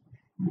business.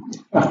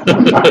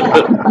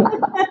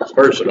 It's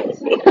personal.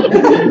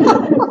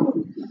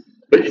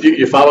 But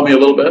you follow me a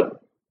little bit?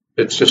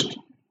 It's just,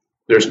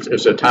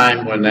 there's a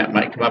time when that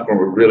might come up when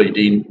we really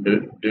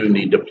do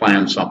need to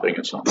plan something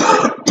in some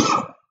area.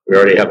 We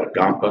already have a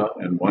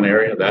Gampa in one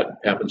area. That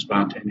happened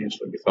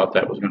spontaneously. We thought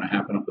that was going to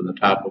happen up in the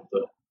top of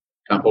the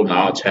temple.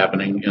 Now it's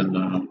happening in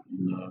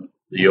the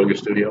yoga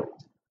studio.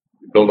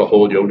 We built a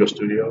whole yoga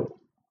studio.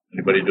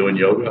 Anybody doing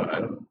yoga?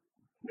 I don't know.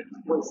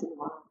 Once in a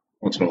while.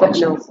 Once in a while. But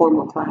no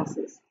formal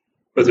classes.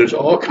 But there's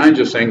all kinds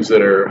of things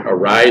that are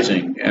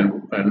arising,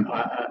 and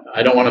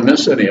I don't want to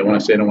miss any. When I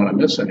say I don't want to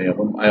miss any of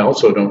them, I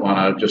also don't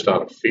want to, just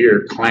out of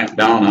fear, clamp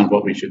down on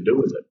what we should do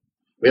with it.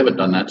 We haven't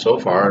done that so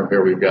far.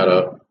 Here we've got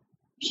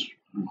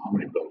how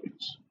many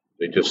buildings?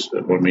 They just,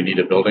 when we need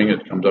a building,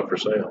 it comes up for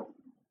sale.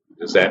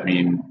 Does that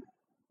mean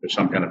there's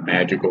some kind of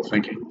magical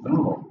thinking?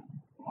 No.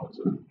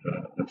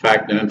 In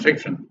fact, and in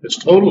fiction, it's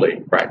totally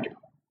practical.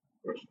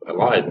 Of course, I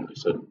lied when I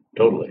said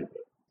totally,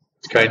 but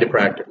it's kind of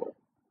practical.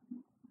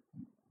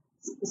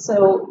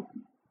 So,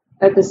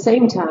 at the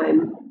same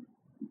time,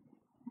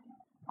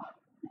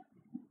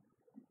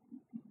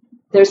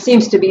 there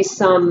seems to be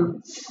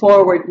some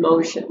forward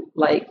motion.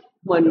 Like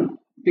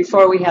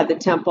before we had the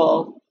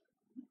temple,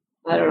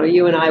 I don't know,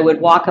 you and I would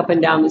walk up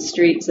and down the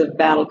streets of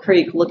Battle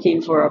Creek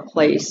looking for a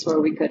place where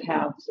we could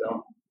have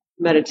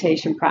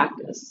meditation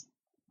practice.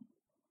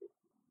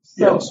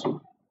 So, Yes.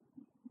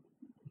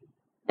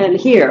 And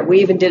here,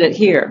 we even did it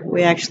here.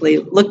 We actually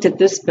looked at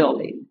this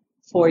building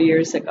 4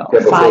 years ago, Yeah,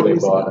 before 5 they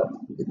years bought ago.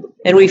 it.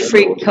 And we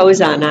freaked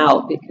Sokuzan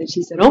out because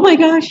she said, "Oh my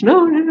gosh,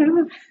 no.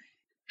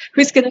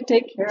 Who's going to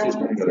take care She's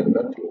of going us?" to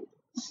admit to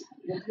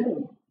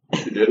it.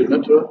 She did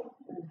admit to it?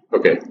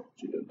 Okay.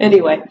 She did.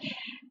 Anyway,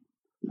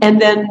 and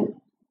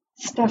then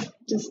stuff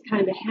just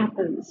kind of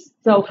happens.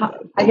 So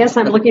I guess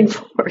I'm looking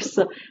for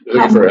some. You're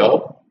looking for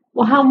help?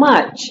 Well, how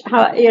much?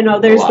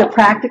 There's the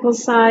practical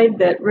side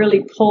that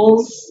really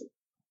pulls,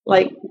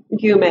 like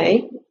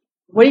Yume.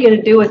 What are you going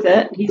to do with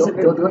it? Don't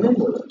do anything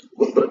with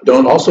it. But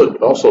don't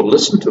also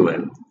listen to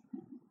him.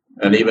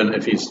 And even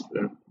if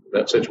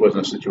that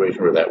wasn't a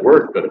situation where that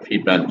worked, but if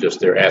he'd been just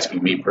there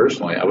asking me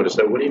personally, I would have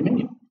said, "What do you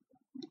mean?"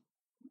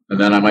 And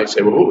then I might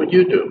say, "Well, what would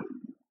you do?"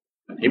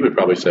 And he would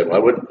probably say, "Well, I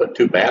wouldn't put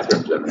 2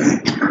 bathrooms in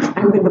there.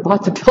 I wouldn't have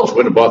bought the I building."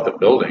 wouldn't have bought the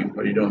building.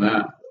 What are you doing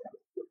that?"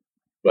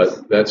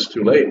 But that's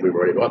too late. We've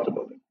already bought the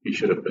building. He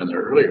should have been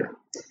there earlier.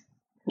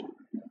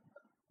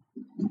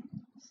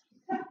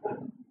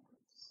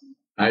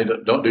 I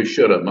don't do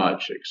shoulda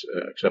much,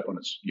 except when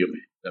it's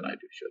Yumi. Then I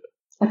do shoulda.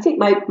 I think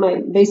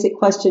my basic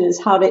question is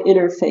how to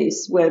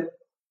interface with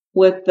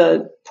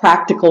the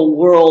practical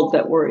world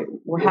that we're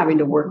having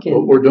to work in.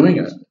 Well, we're doing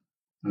it.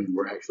 I mean,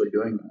 we're actually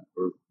doing that.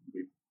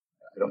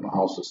 I don't know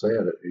how else to say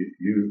it.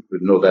 You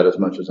would know that as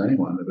much as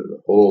anyone.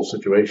 The whole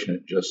situation,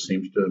 it just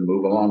seems to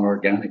move along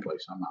organically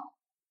somehow.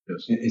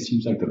 Yes. It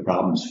seems like the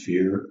problem is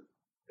fear.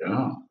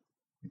 Yeah.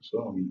 I think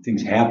so. I mean,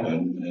 things happen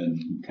and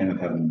you kind of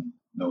have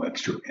no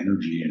extra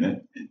energy in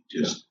it. It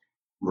just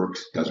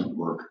works, doesn't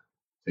work.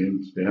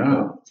 Seems,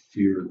 yeah.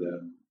 Fear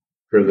that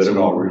it's it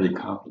all really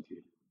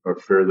complicated. Or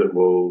fear that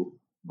we'll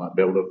not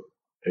be able to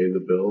pay the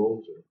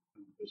bills. Or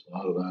there's a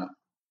lot of that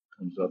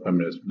comes up. I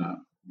mean, it's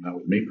not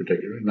with me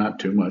particularly, not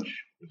too much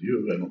with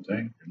you, I don't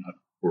think. You're not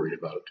worried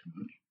about it too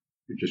much.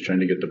 You're just trying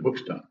to get the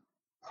books done.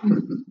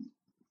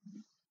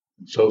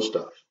 And so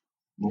stuff.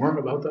 More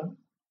about that?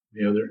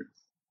 Any other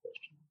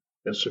question?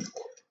 Yes, sir.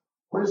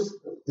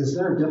 Is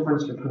there a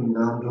difference between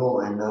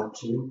non-dual and not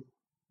two?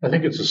 I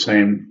think it's the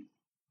same.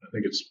 I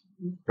think it's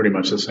pretty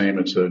much the same.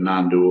 It's a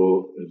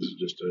non-dual. It's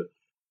just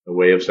a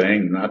way of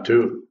saying not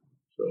two.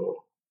 So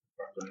as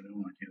far as I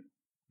know, I can't.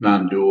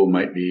 Non-dual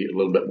might be a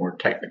little bit more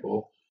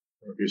technical.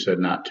 Or if you said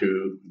not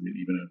two, I mean,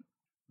 even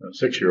a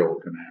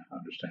 6-year-old can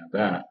understand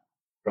that.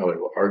 Probably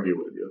will argue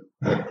with you.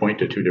 I'll point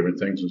to 2 different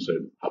things and say,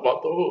 "How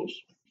about those?"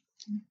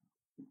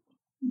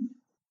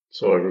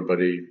 So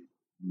everybody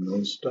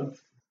knows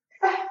stuff.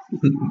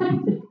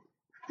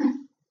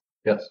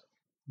 Yes.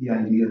 The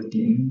idea of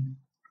gain.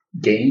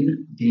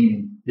 Gain?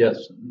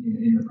 Yes.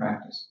 In the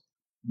practice.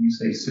 When you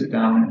say sit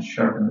down and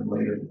sharpen the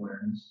blade of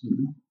awareness,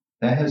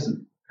 that has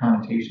the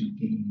connotation of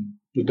gain.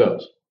 It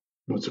does.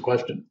 What's the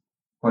question?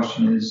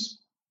 Question is,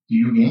 do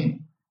you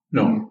gain?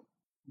 No.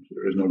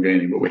 There is no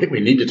gaining, but we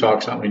need to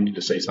talk something. We need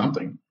to say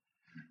something.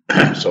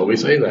 So we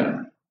say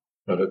that.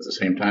 But at the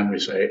same time, we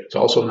say it's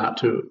also not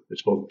two.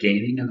 It's both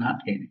gaining and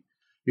not gaining.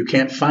 You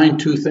can't find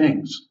 2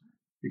 things.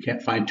 You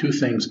can't find 2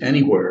 things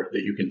anywhere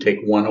that you can take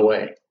one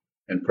away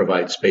and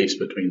provide space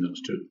between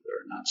those 2.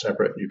 They're not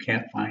separate. You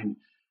can't find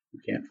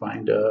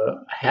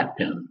a hat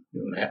pin.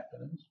 You know what a hat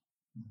pin is?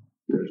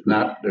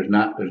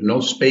 There's no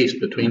space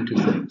between 2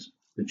 things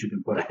that you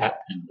can put a hat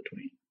pin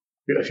between.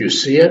 If you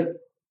see it,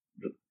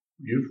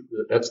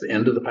 that's the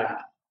end of the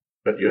path.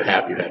 But you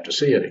have to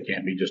see it. It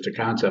can't be just a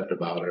concept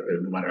about it.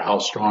 And no matter how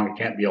strong, it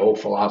can't be a whole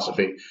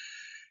philosophy.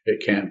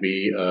 It can't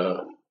be,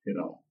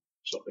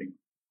 something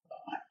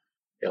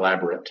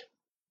elaborate.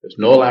 There's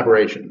no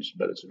elaborations,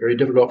 but it's very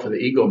difficult for the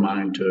ego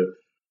mind to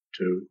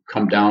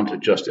come down to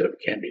just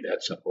it can't be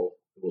that simple.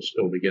 It will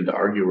still begin to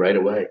argue right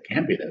away. It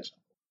can't be that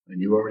simple.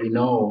 And you already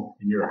know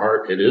in your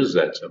heart it is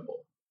that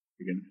simple.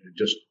 You can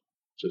just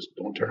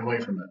don't turn away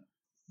from it.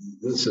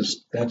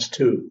 That's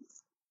 2.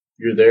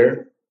 You're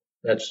there.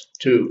 That's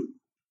 2.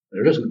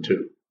 There isn't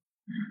 2.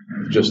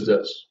 It's just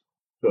this.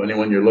 So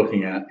anyone you're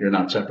looking at, you're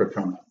not separate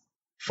from it.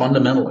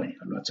 Fundamentally,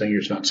 I'm not saying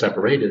you're not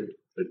separated,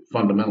 but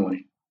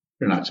fundamentally,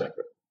 you're not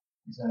separate.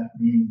 Does that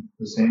mean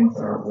the same with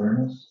our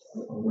awareness?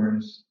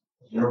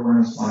 Is your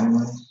awareness my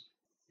awareness?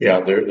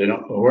 Yeah, they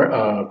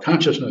don't.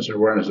 Consciousness or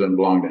awareness doesn't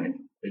belong to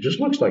anyone. It just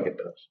looks like it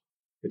does.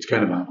 It's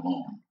kind of on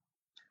loan.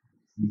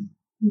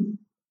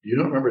 You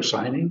don't remember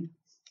signing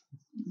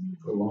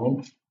for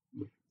loan?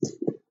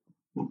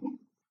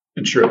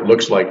 And sure, it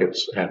looks like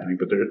it's happening,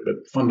 but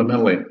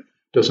fundamentally, it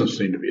doesn't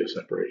seem to be a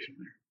separation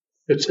there.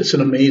 It's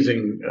an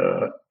amazing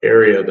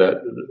area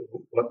that,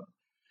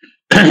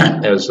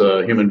 as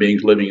human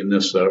beings living in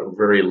this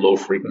very low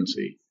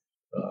frequency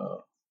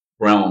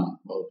realm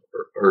of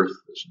Earth,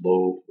 this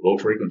low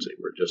frequency,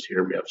 we're just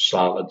here. We have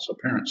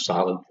apparent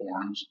solid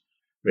forms.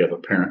 We have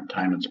apparent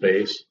time and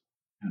space,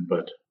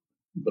 but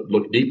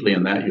look deeply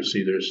in that, you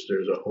see there's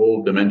a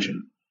whole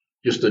dimension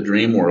just the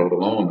dream world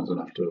alone is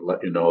enough to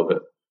let you know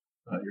that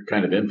you're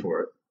kind of in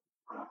for it.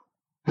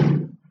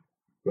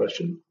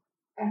 Question?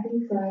 I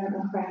think so. I don't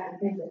know if I had to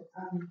think it.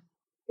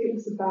 It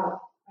was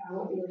about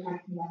what you were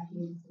talking about.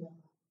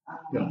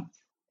 Yeah.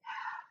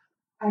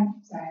 I'm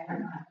sorry, I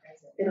don't know how to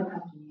phrase it. It'll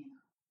come to me.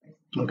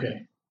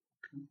 Okay.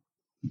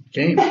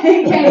 Game.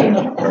 Game.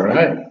 All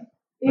right.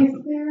 Is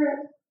there a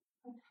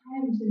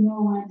time to know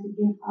when to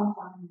give up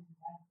on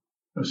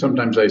it?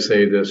 Sometimes I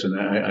say this, and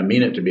I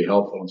mean it to be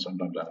helpful, and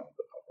sometimes I don't.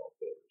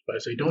 But I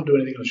say, don't do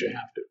anything unless you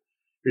have to.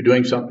 If you're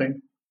doing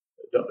something,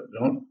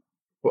 don't.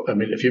 Well, I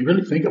mean, if you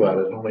really think about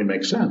it, it only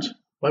makes sense.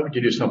 Why would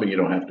you do something you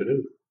don't have to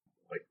do?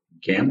 Like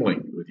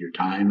gambling with your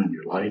time and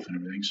your life and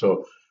everything.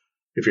 So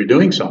if you're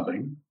doing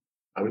something,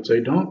 I would say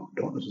don't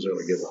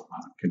necessarily give up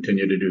on it.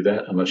 Continue to do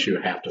that unless you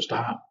have to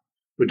stop.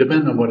 It would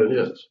depend on what it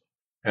is.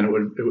 And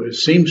it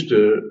seems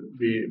to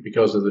be,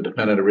 because of the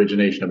dependent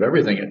origination of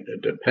everything,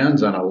 it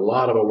depends on a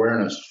lot of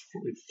awareness.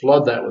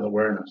 Flood that with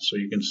awareness so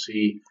you can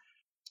see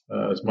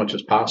as much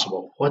as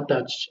possible what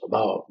that's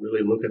about.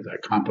 Really look at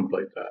that,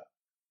 contemplate that.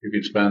 You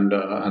could spend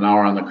an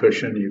hour on the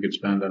cushion. You could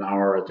spend an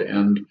hour at the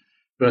end.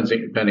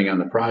 Depending on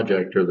the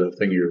project or the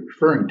thing you're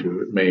referring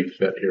to, it may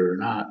fit here or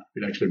not.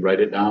 You can actually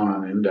write it down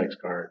on an index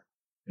card,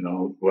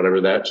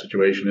 whatever that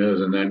situation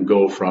is, and then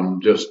go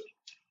from just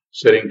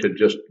sitting to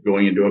just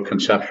going into a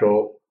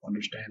conceptual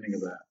understanding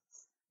of that.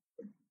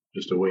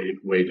 Just a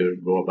way to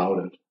go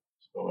about it.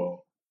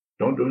 So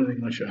don't do anything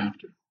unless you have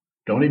to.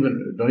 Don't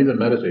even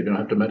meditate. You don't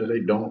have to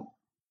meditate. Don't.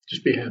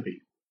 Just be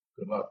happy.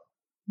 Good luck.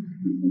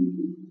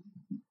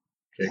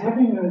 Okay.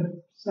 Having a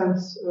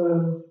sense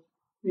of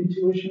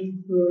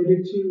intuition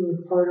related to or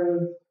part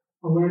of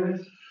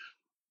awareness?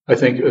 I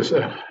think it's,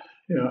 and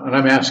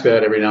I'm asked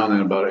that every now and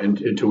then about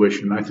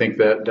intuition. I think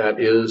that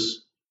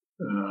is,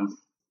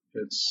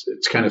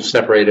 it's kind of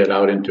separated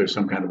out into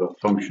some kind of a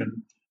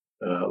function,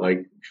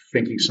 like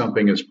thinking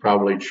something is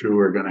probably true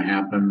or going to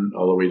happen,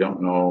 although we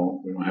don't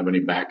know, we don't have any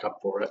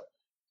backup for it.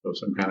 So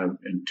some kind of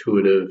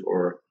intuitive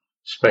or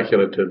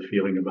speculative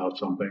feeling about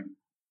something.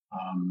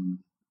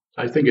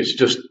 I think it's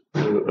just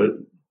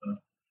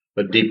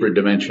a deeper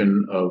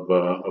dimension of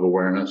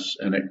awareness,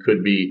 and it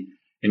could be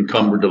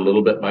encumbered a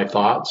little bit by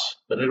thoughts,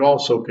 but it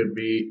also could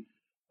be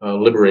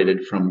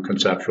liberated from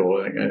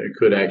conceptual. It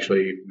could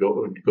actually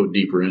go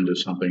deeper into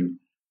something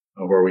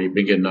where we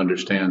begin to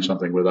understand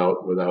something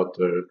without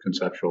the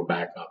conceptual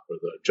backup or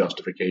the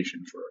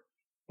justification for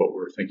what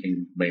we're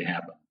thinking may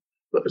happen.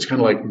 But it's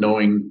kind of like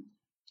knowing.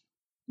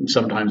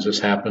 Sometimes this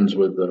happens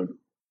with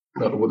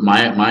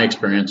my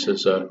experience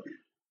is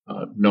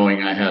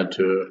knowing I had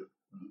to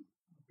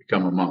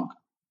become a monk.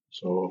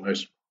 So I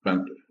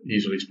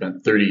easily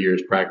spent 30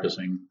 years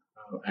practicing,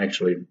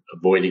 actually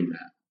avoiding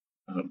that,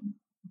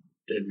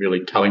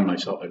 really telling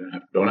myself I'm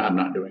not doing that. I'm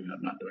not doing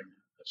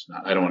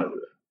that. I don't want to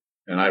do that.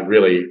 And I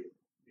really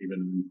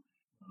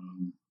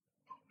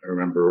I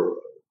remember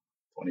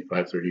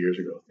 25, 30 years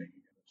ago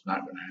thinking it's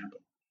not going to happen.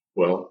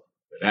 Well,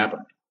 it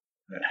happened.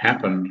 It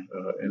happened,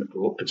 and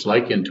it's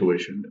like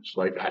intuition. It's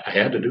like I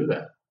had to do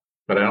that,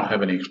 but I don't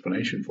have any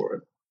explanation for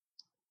it.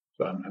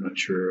 So I'm not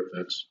sure if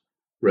that's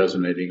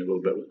resonating a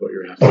little bit with what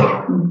you're asking. I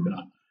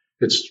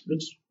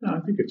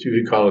think you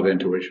could call it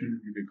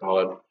intuition. You could call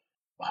it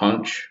a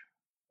hunch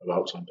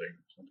about something.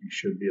 Something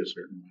should be a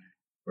certain way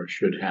or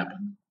should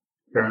happen.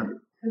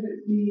 Karen? Could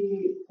it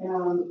be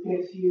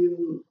if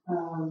you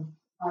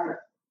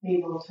are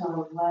able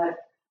to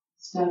let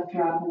stuff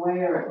drop away,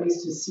 or at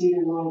least to see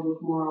the world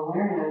with more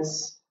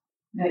awareness,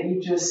 that you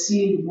just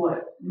see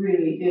what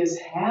really is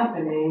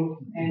happening,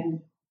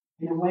 and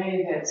in a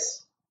way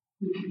that's,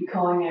 we could be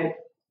calling it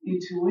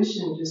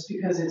intuition, just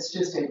because it's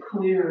just a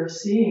clearer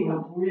seeing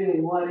of really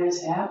what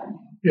is happening.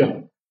 Yeah,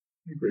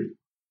 I agree.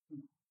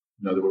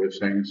 Another way of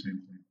saying the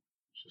same thing.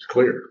 It's just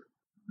clear.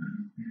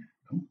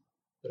 No,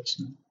 that's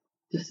not.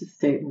 Just a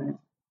statement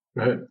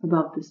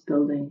about this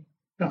building.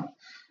 Yeah.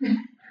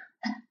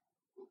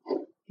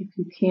 If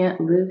you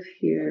can't live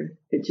here,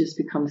 it just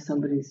becomes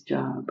somebody's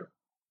job.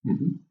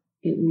 Mm-hmm.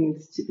 It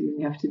needs to be,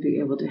 we have to be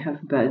able to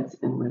have beds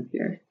and live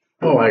here.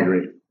 Oh, I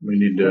agree. We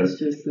need to.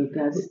 That's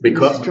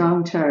because a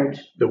strong charge.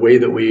 I agree.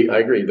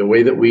 The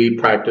way that we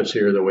practice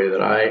here, the way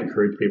that I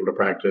encourage people to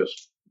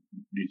practice,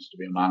 needs to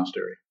be a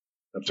monastery.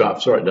 I'm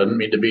sorry, it doesn't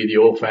mean to be the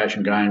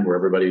old-fashioned kind where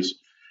everybody's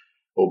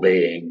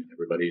obeying,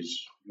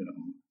 everybody's,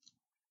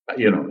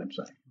 you know what I'm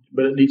saying.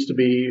 But it needs to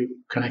be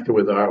connected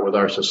with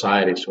our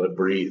society, so it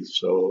breathes,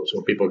 so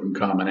people can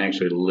come and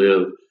actually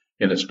live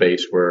in a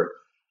space where,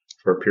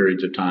 for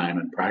periods of time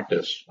and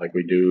practice, like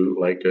we do,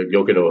 like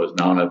Gyokido is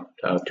now in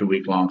a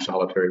 2-week-long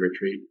solitary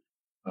retreat,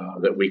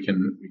 that we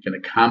can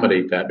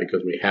accommodate that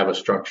because we have a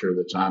structure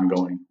that's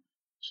ongoing,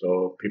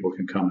 so people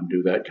can come and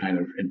do that kind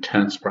of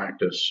intense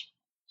practice.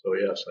 So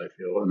yes, I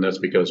feel, and that's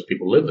because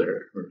people live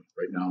there.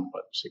 Right now,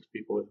 6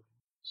 people are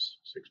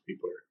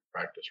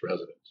practice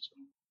residents. So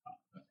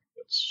I think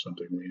that's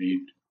something we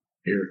need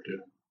here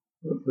too.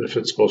 If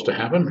it's supposed to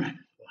happen, it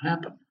will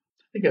happen. I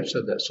think I've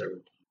said that several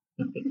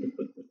times.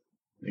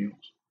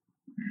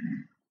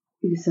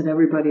 You said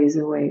everybody is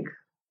awake.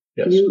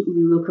 Yes. You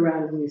look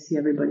around and you see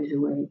everybody's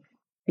awake,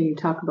 and you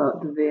talk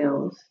about the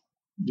veils.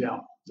 Yeah.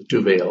 The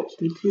two veils.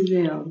 The two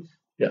veils.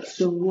 Yes.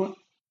 So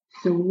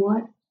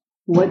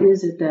what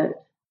is it that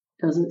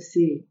doesn't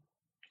see?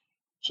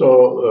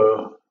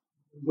 So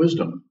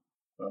wisdom.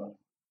 The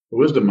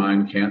wisdom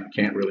mind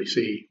can't really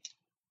see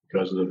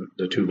because of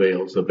the two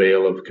veils. The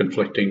veil of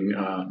conflicting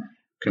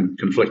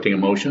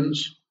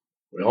emotions.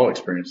 We all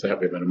experience that.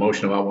 We have an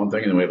emotion about one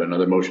thing, and then we have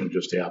another emotion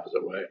just the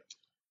opposite way.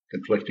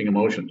 Conflicting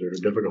emotions are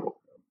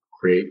difficult.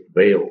 Create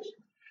veils.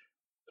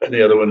 And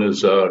the other one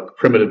is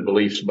primitive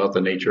beliefs about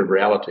the nature of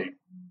reality,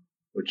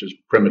 which is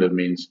primitive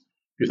means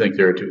you think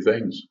there are two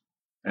things.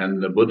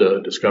 And the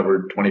Buddha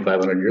discovered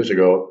 2,500 years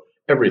ago,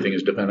 everything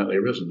is dependently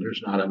arisen.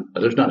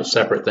 There's not a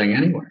separate thing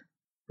anywhere.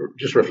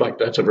 Just reflect.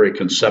 That's a very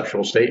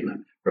conceptual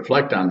statement.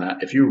 Reflect on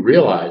that. If you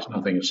realize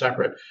nothing is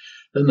separate,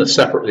 then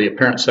the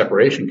apparent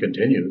separation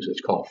continues.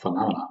 It's called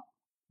phenomena.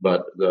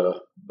 But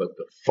the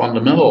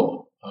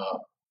fundamental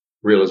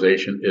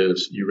realization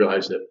is you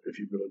realize that if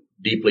you go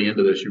deeply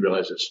into this, you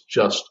realize it's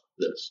just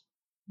this,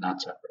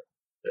 not separate.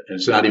 And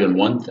it's not even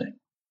one thing.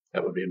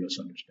 That would be a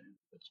misunderstanding.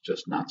 It's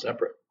just not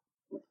separate.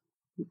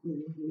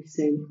 We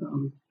say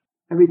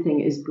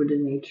everything is Buddha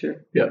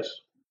nature. Yes.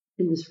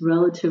 In this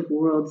relative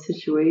world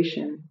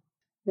situation,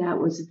 that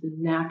was the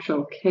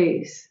natural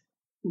case.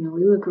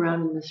 We look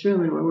around in this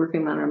room and we're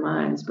working on our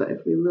minds, but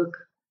if we look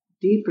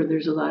deeper,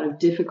 there's a lot of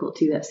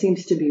difficulty that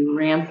seems to be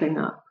ramping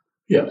up.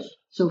 Yes.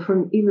 So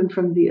from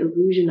the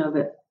illusion of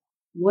it,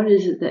 what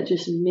is it that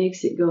just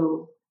makes it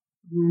go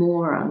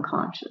more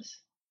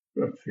unconscious?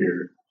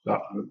 Fear.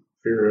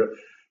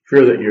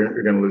 Fear that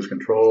you're going to lose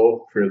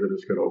control, fear that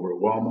it's going to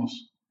overwhelm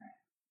us.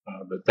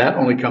 But that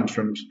only comes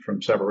from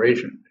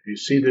separation. If you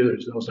see that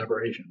there's no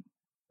separation,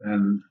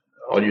 then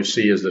all you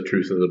see is the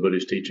truth of the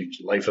Buddhist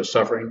teachings. Life is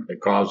suffering, the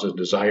cause is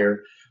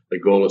desire, the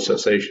goal is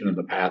cessation, and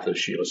the path is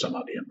Shila,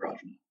 Samadhi, and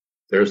Prajna.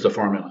 There's the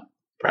formula.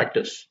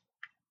 Practice.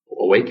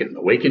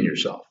 Awaken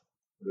yourself.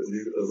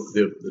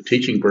 The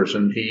teaching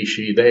person, he,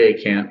 she, they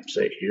can't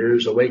say,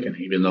 here's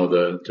awakening, even though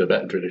the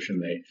Tibetan tradition,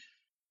 they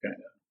kind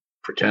of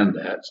pretend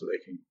that so they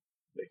can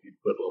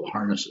put little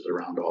harnesses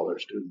around all their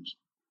students.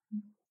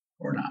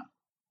 Or not.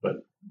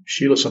 But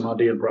Shila,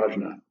 Samadhi, and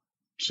Prajna.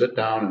 Sit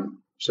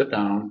down,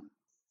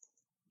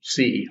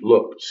 see,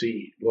 look,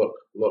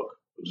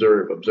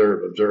 observe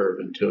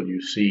until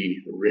you see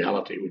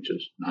reality, which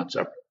is not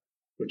separate,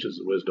 which is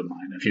the wisdom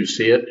mind. If you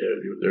see it,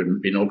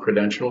 there'd be no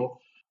credential.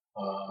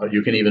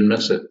 You can even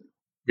miss it.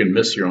 You can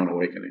miss your own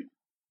awakening.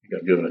 I think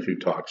I've given a few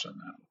talks on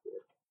that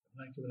before.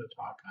 Haven't I given a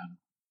talk on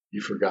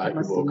you forgot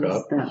you woke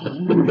up?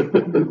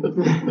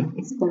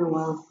 It's been a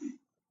while.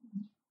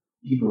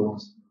 Ego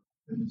is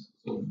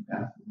so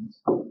affluence.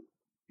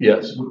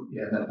 Yes.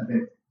 Yeah, I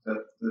think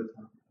that's the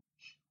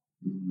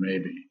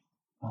maybe.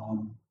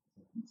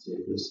 Let's say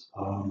this.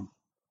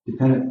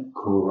 Dependent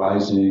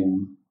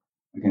co-arising,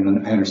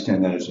 again, I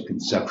understand that as a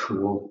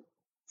conceptual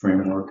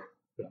framework.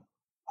 Yeah.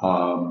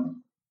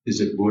 Is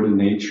it Buddha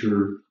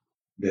nature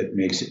that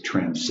makes it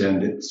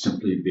transcend it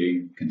simply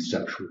being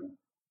conceptual?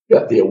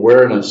 Yeah, the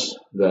awareness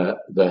that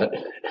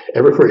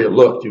everywhere you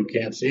look, you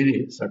can't see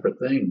any separate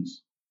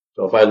things.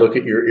 So if I look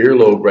at your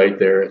earlobe right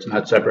there, it's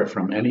not separate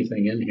from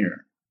anything in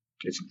here.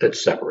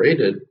 It's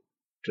separated,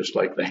 just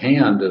like the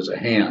hand is a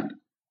hand,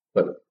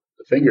 but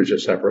the fingers are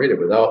separated.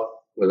 Without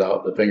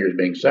the fingers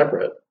being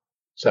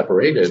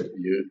separated,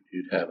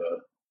 you'd have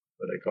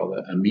what I call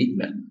that, a meat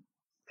man.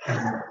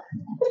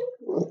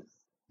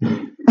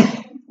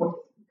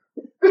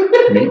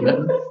 Meat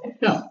mitten?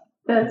 Yeah.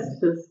 That's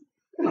just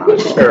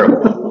It's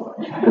terrible.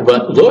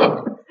 But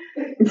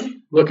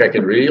look, I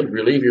can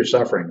relieve your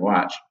suffering.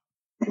 Watch.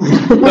 So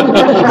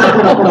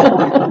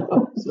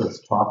let's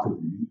talk to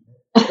them.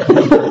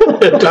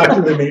 Talk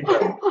to the meat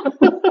man.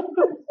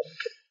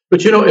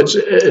 But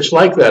it's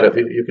like that. If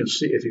you can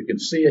see it, you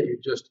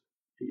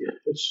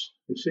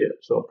see it.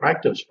 So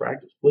practice,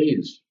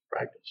 please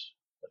practice.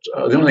 That's,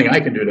 the only thing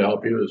I can do to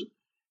help you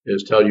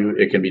is tell you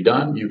it can be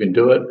done. You can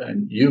do it,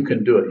 and you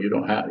can do it. You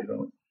don't have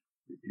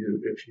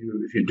if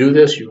you do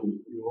this, you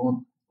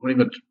won't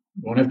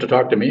have to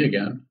talk to me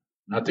again.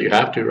 Not that you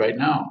have to right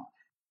now.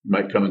 You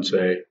might come and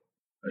say,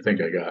 I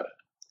think I got it.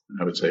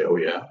 And I would say, oh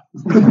yeah.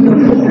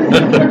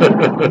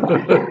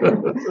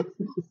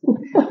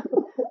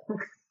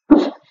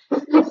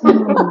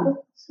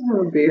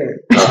 so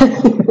beard.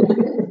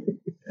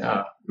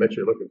 Yeah, I bet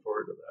you're looking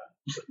forward to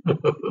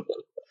that.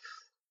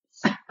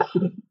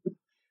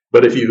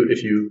 But if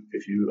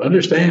you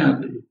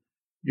understand,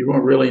 you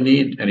won't really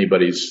need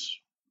anybody's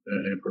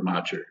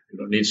imprimatur. You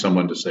don't need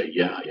someone to say,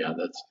 yeah,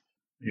 that's.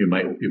 You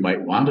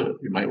might want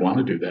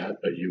to do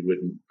that, but you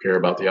wouldn't care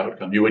about the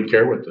outcome. You wouldn't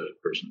care what the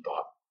person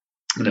thought.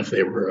 And if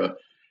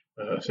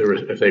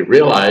they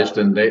realized,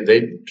 then they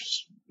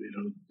it's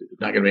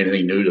not going to be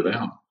anything new to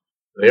them.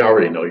 They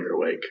already know you're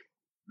awake.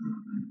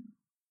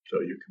 So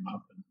you come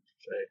up and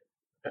say,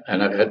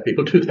 and I've had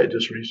people do that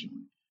just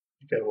recently.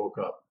 I think I woke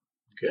up.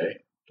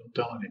 Okay, don't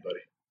tell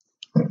anybody.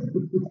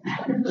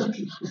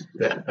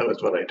 That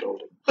was what I told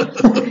him.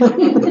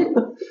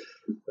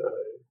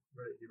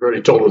 You've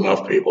already told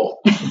enough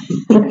people.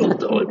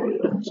 Tell everybody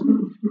else.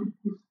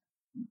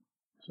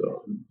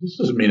 So this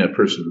doesn't mean a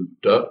person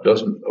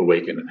doesn't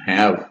awaken and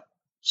have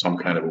some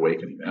kind of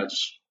awakening.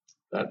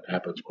 That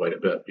happens quite a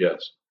bit. Yes.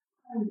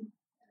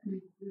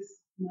 This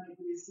might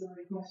be a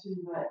silly question,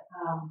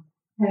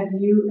 but have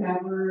you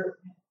ever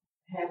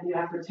had the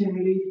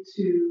opportunity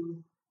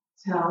to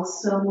tell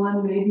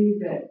someone maybe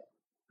that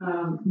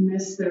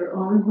missed their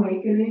own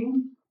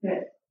awakening?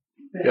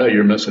 Yeah,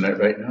 you're missing it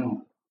right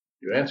now.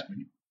 You asked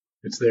me.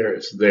 It's there.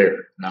 It's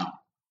there now.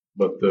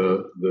 But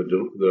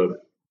the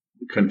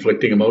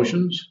conflicting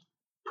emotions,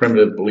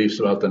 primitive beliefs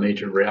about the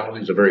nature of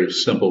reality is a very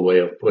simple way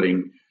of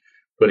putting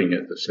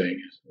it. The saying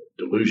is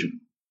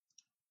delusion.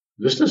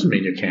 This doesn't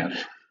mean you can't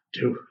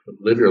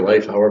live your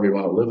life however you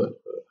want to live it.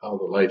 But how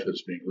the life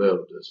is being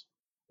lived is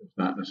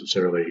not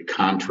necessarily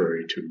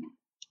contrary to.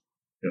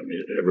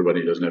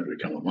 Everybody doesn't have to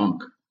become a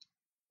monk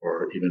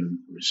or even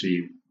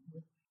receive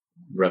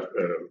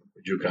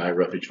Jukai,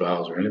 refuge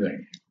vows, or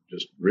anything.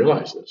 Just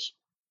realize this.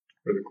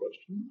 Further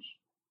questions?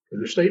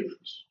 Further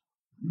statements?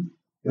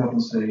 You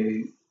often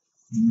say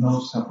no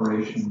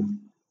separation.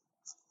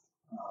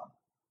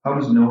 How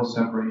does no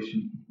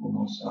separation equal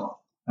no self?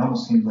 It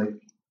almost seems like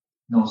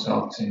no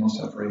self, say no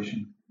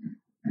separation.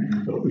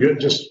 So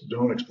just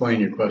don't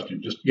explain your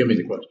question. Just give me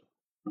the question.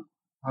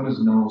 How does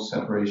no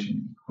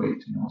separation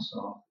equate to no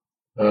self?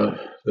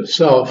 The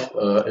self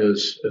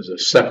is a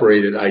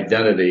separated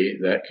identity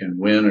that can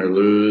win or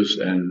lose,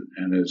 and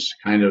is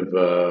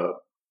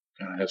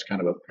has kind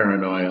of a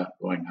paranoia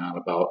going on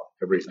about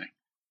everything,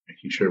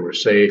 making sure we're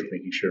safe,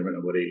 making sure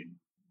nobody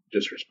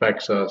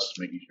disrespects us,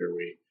 making sure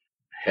we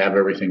have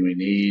everything we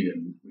need,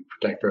 and we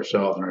protect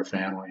ourselves and our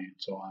family, and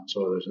so on.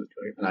 So there's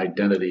an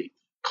identity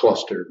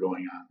cluster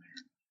going on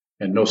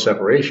there, and no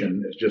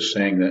separation is just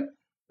saying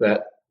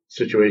that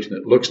situation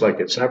that looks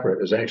like it's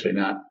separate is actually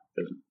not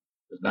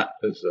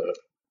as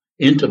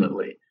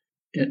intimately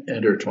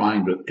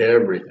intertwined with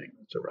everything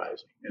that's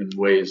arising in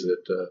ways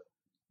that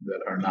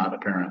are not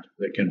apparent,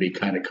 that can be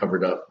kind of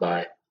covered up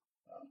by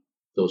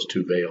those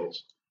two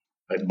veils,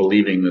 like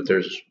believing that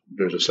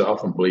there's a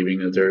self and believing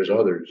that there's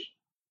others.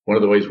 One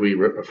of the ways we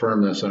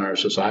affirm this in our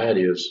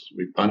society is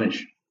we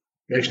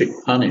actually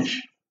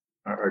punish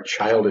our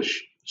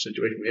childish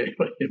situation.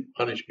 We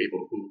punish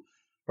people who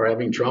are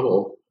having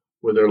trouble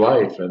with their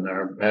life and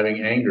they're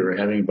having anger or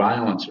having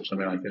violence or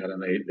something like that,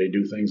 and they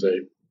do things they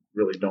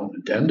really don't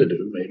intend to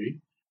do, maybe.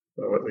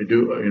 But we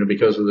do,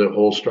 because of the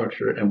whole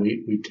structure, and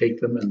we take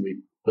them and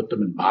we put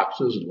them in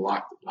boxes and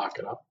lock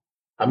it up.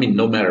 I mean,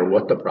 no matter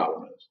what the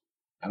problem is.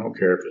 I don't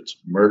care if it's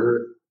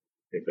murder,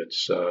 if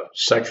it's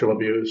sexual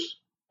abuse.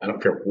 I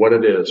don't care what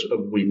it is.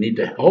 We need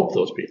to help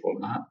those people,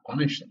 not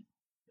punish them.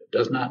 It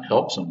does not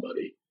help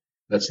somebody.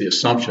 That's the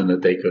assumption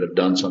that they could have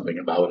done something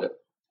about it.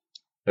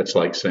 That's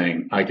like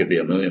saying, I could be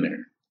a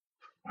millionaire.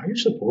 Why are you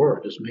so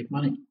poor? Just make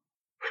money.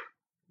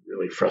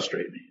 Really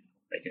frustrate me.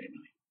 Make any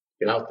money.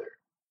 Get out there.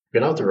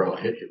 Get out there or I'll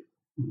hit you.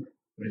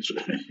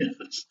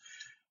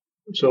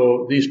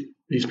 So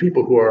these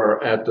people who are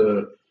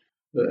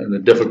in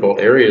the difficult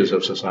areas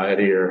of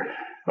society are,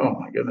 oh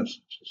my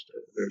goodness,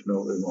 there's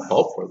no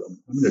help for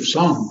them. I mean, there's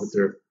some, but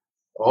they're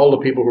all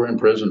the people who are in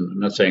prison. I'm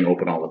not saying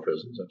open all the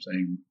prisons. I'm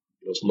saying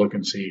let's look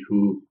and see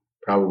who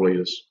probably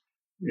is,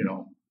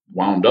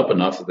 wound up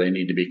enough that they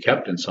need to be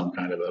kept in some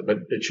kind of but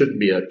it shouldn't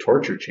be a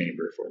torture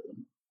chamber for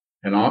them.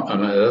 And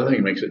another thing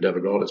that makes it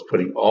difficult is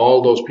putting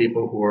all those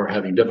people who are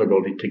having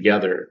difficulty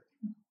together,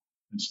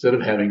 instead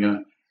of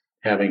having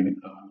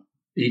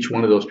each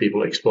one of those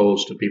people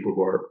exposed to people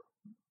who are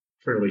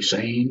fairly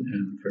sane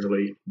and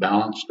fairly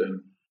balanced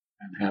and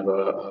have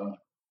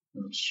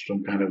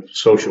some kind of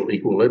social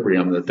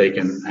equilibrium that they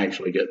can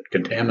actually get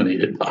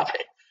contaminated by.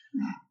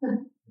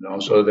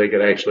 So they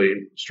could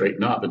actually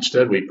straighten up.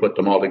 Instead, we put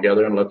them all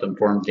together and let them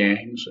form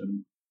gangs,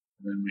 and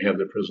then we have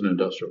the prison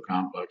industrial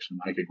complex, and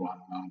I could go on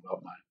and on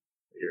about my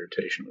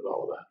irritation with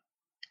all of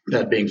that.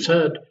 That being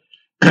said,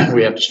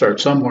 we have to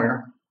start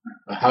somewhere.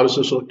 How does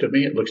this look to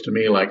me? It looks to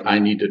me like I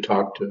need to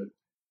talk to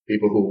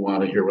people who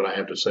want to hear what I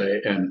have to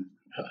say and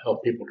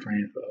help people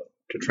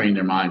train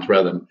their minds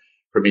rather than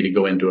for me to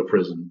go into a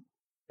prison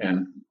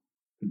and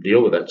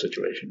deal with that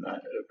situation.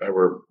 If I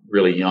were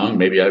really young,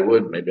 maybe I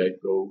would. Maybe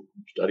I'd go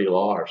study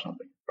law or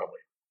something.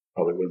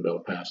 Probably wouldn't be able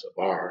to pass the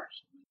bar.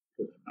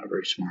 I'm not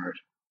very smart.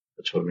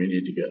 That's what we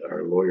need to get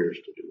our lawyers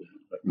to do that.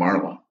 Like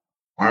Marla.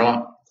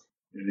 Marla,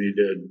 you need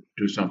to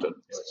do something.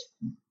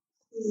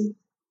 Yes.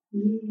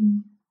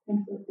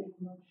 Conflicting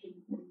emotions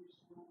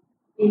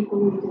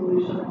equally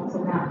delusional to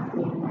not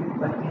seeing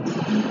conflicting.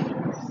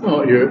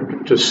 Well,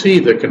 to see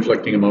the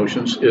conflicting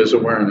emotions is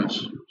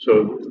awareness.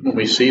 So when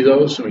we see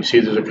those and we see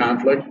there's a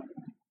conflict,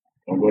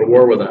 don't go to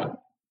war with that.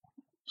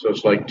 So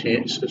it's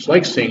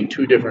like seeing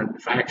two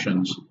different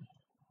factions,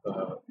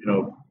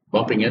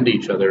 bumping into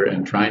each other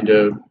and trying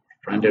to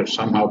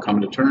somehow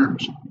come to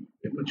terms.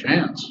 Give them a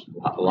chance.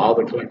 Allow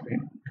the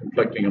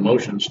conflicting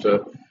emotions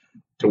to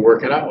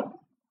work it out.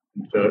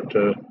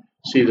 To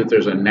see that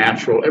there's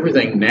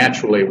everything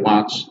naturally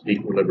wants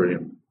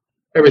equilibrium.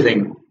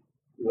 Everything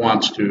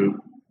wants to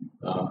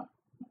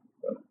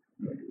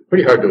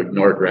pretty hard to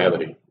ignore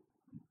gravity.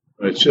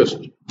 It's just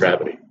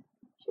gravity.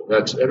 So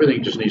that's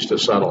everything. Just needs to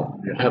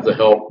settle. You have the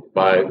help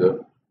by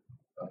the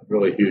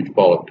really huge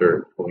ball of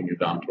dirt pulling you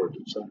down towards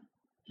the sun.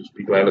 Just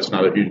be glad it's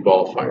not a huge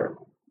ball of fire.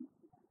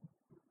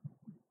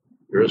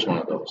 There is one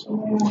of those,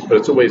 but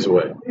it's a ways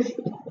away.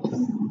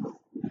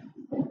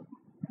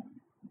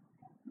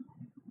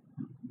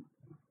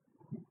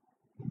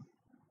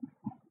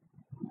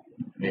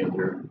 Any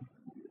other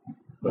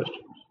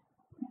questions?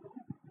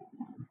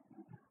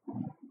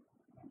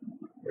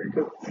 Very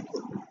good. Thank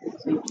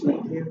you.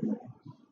 Thank you.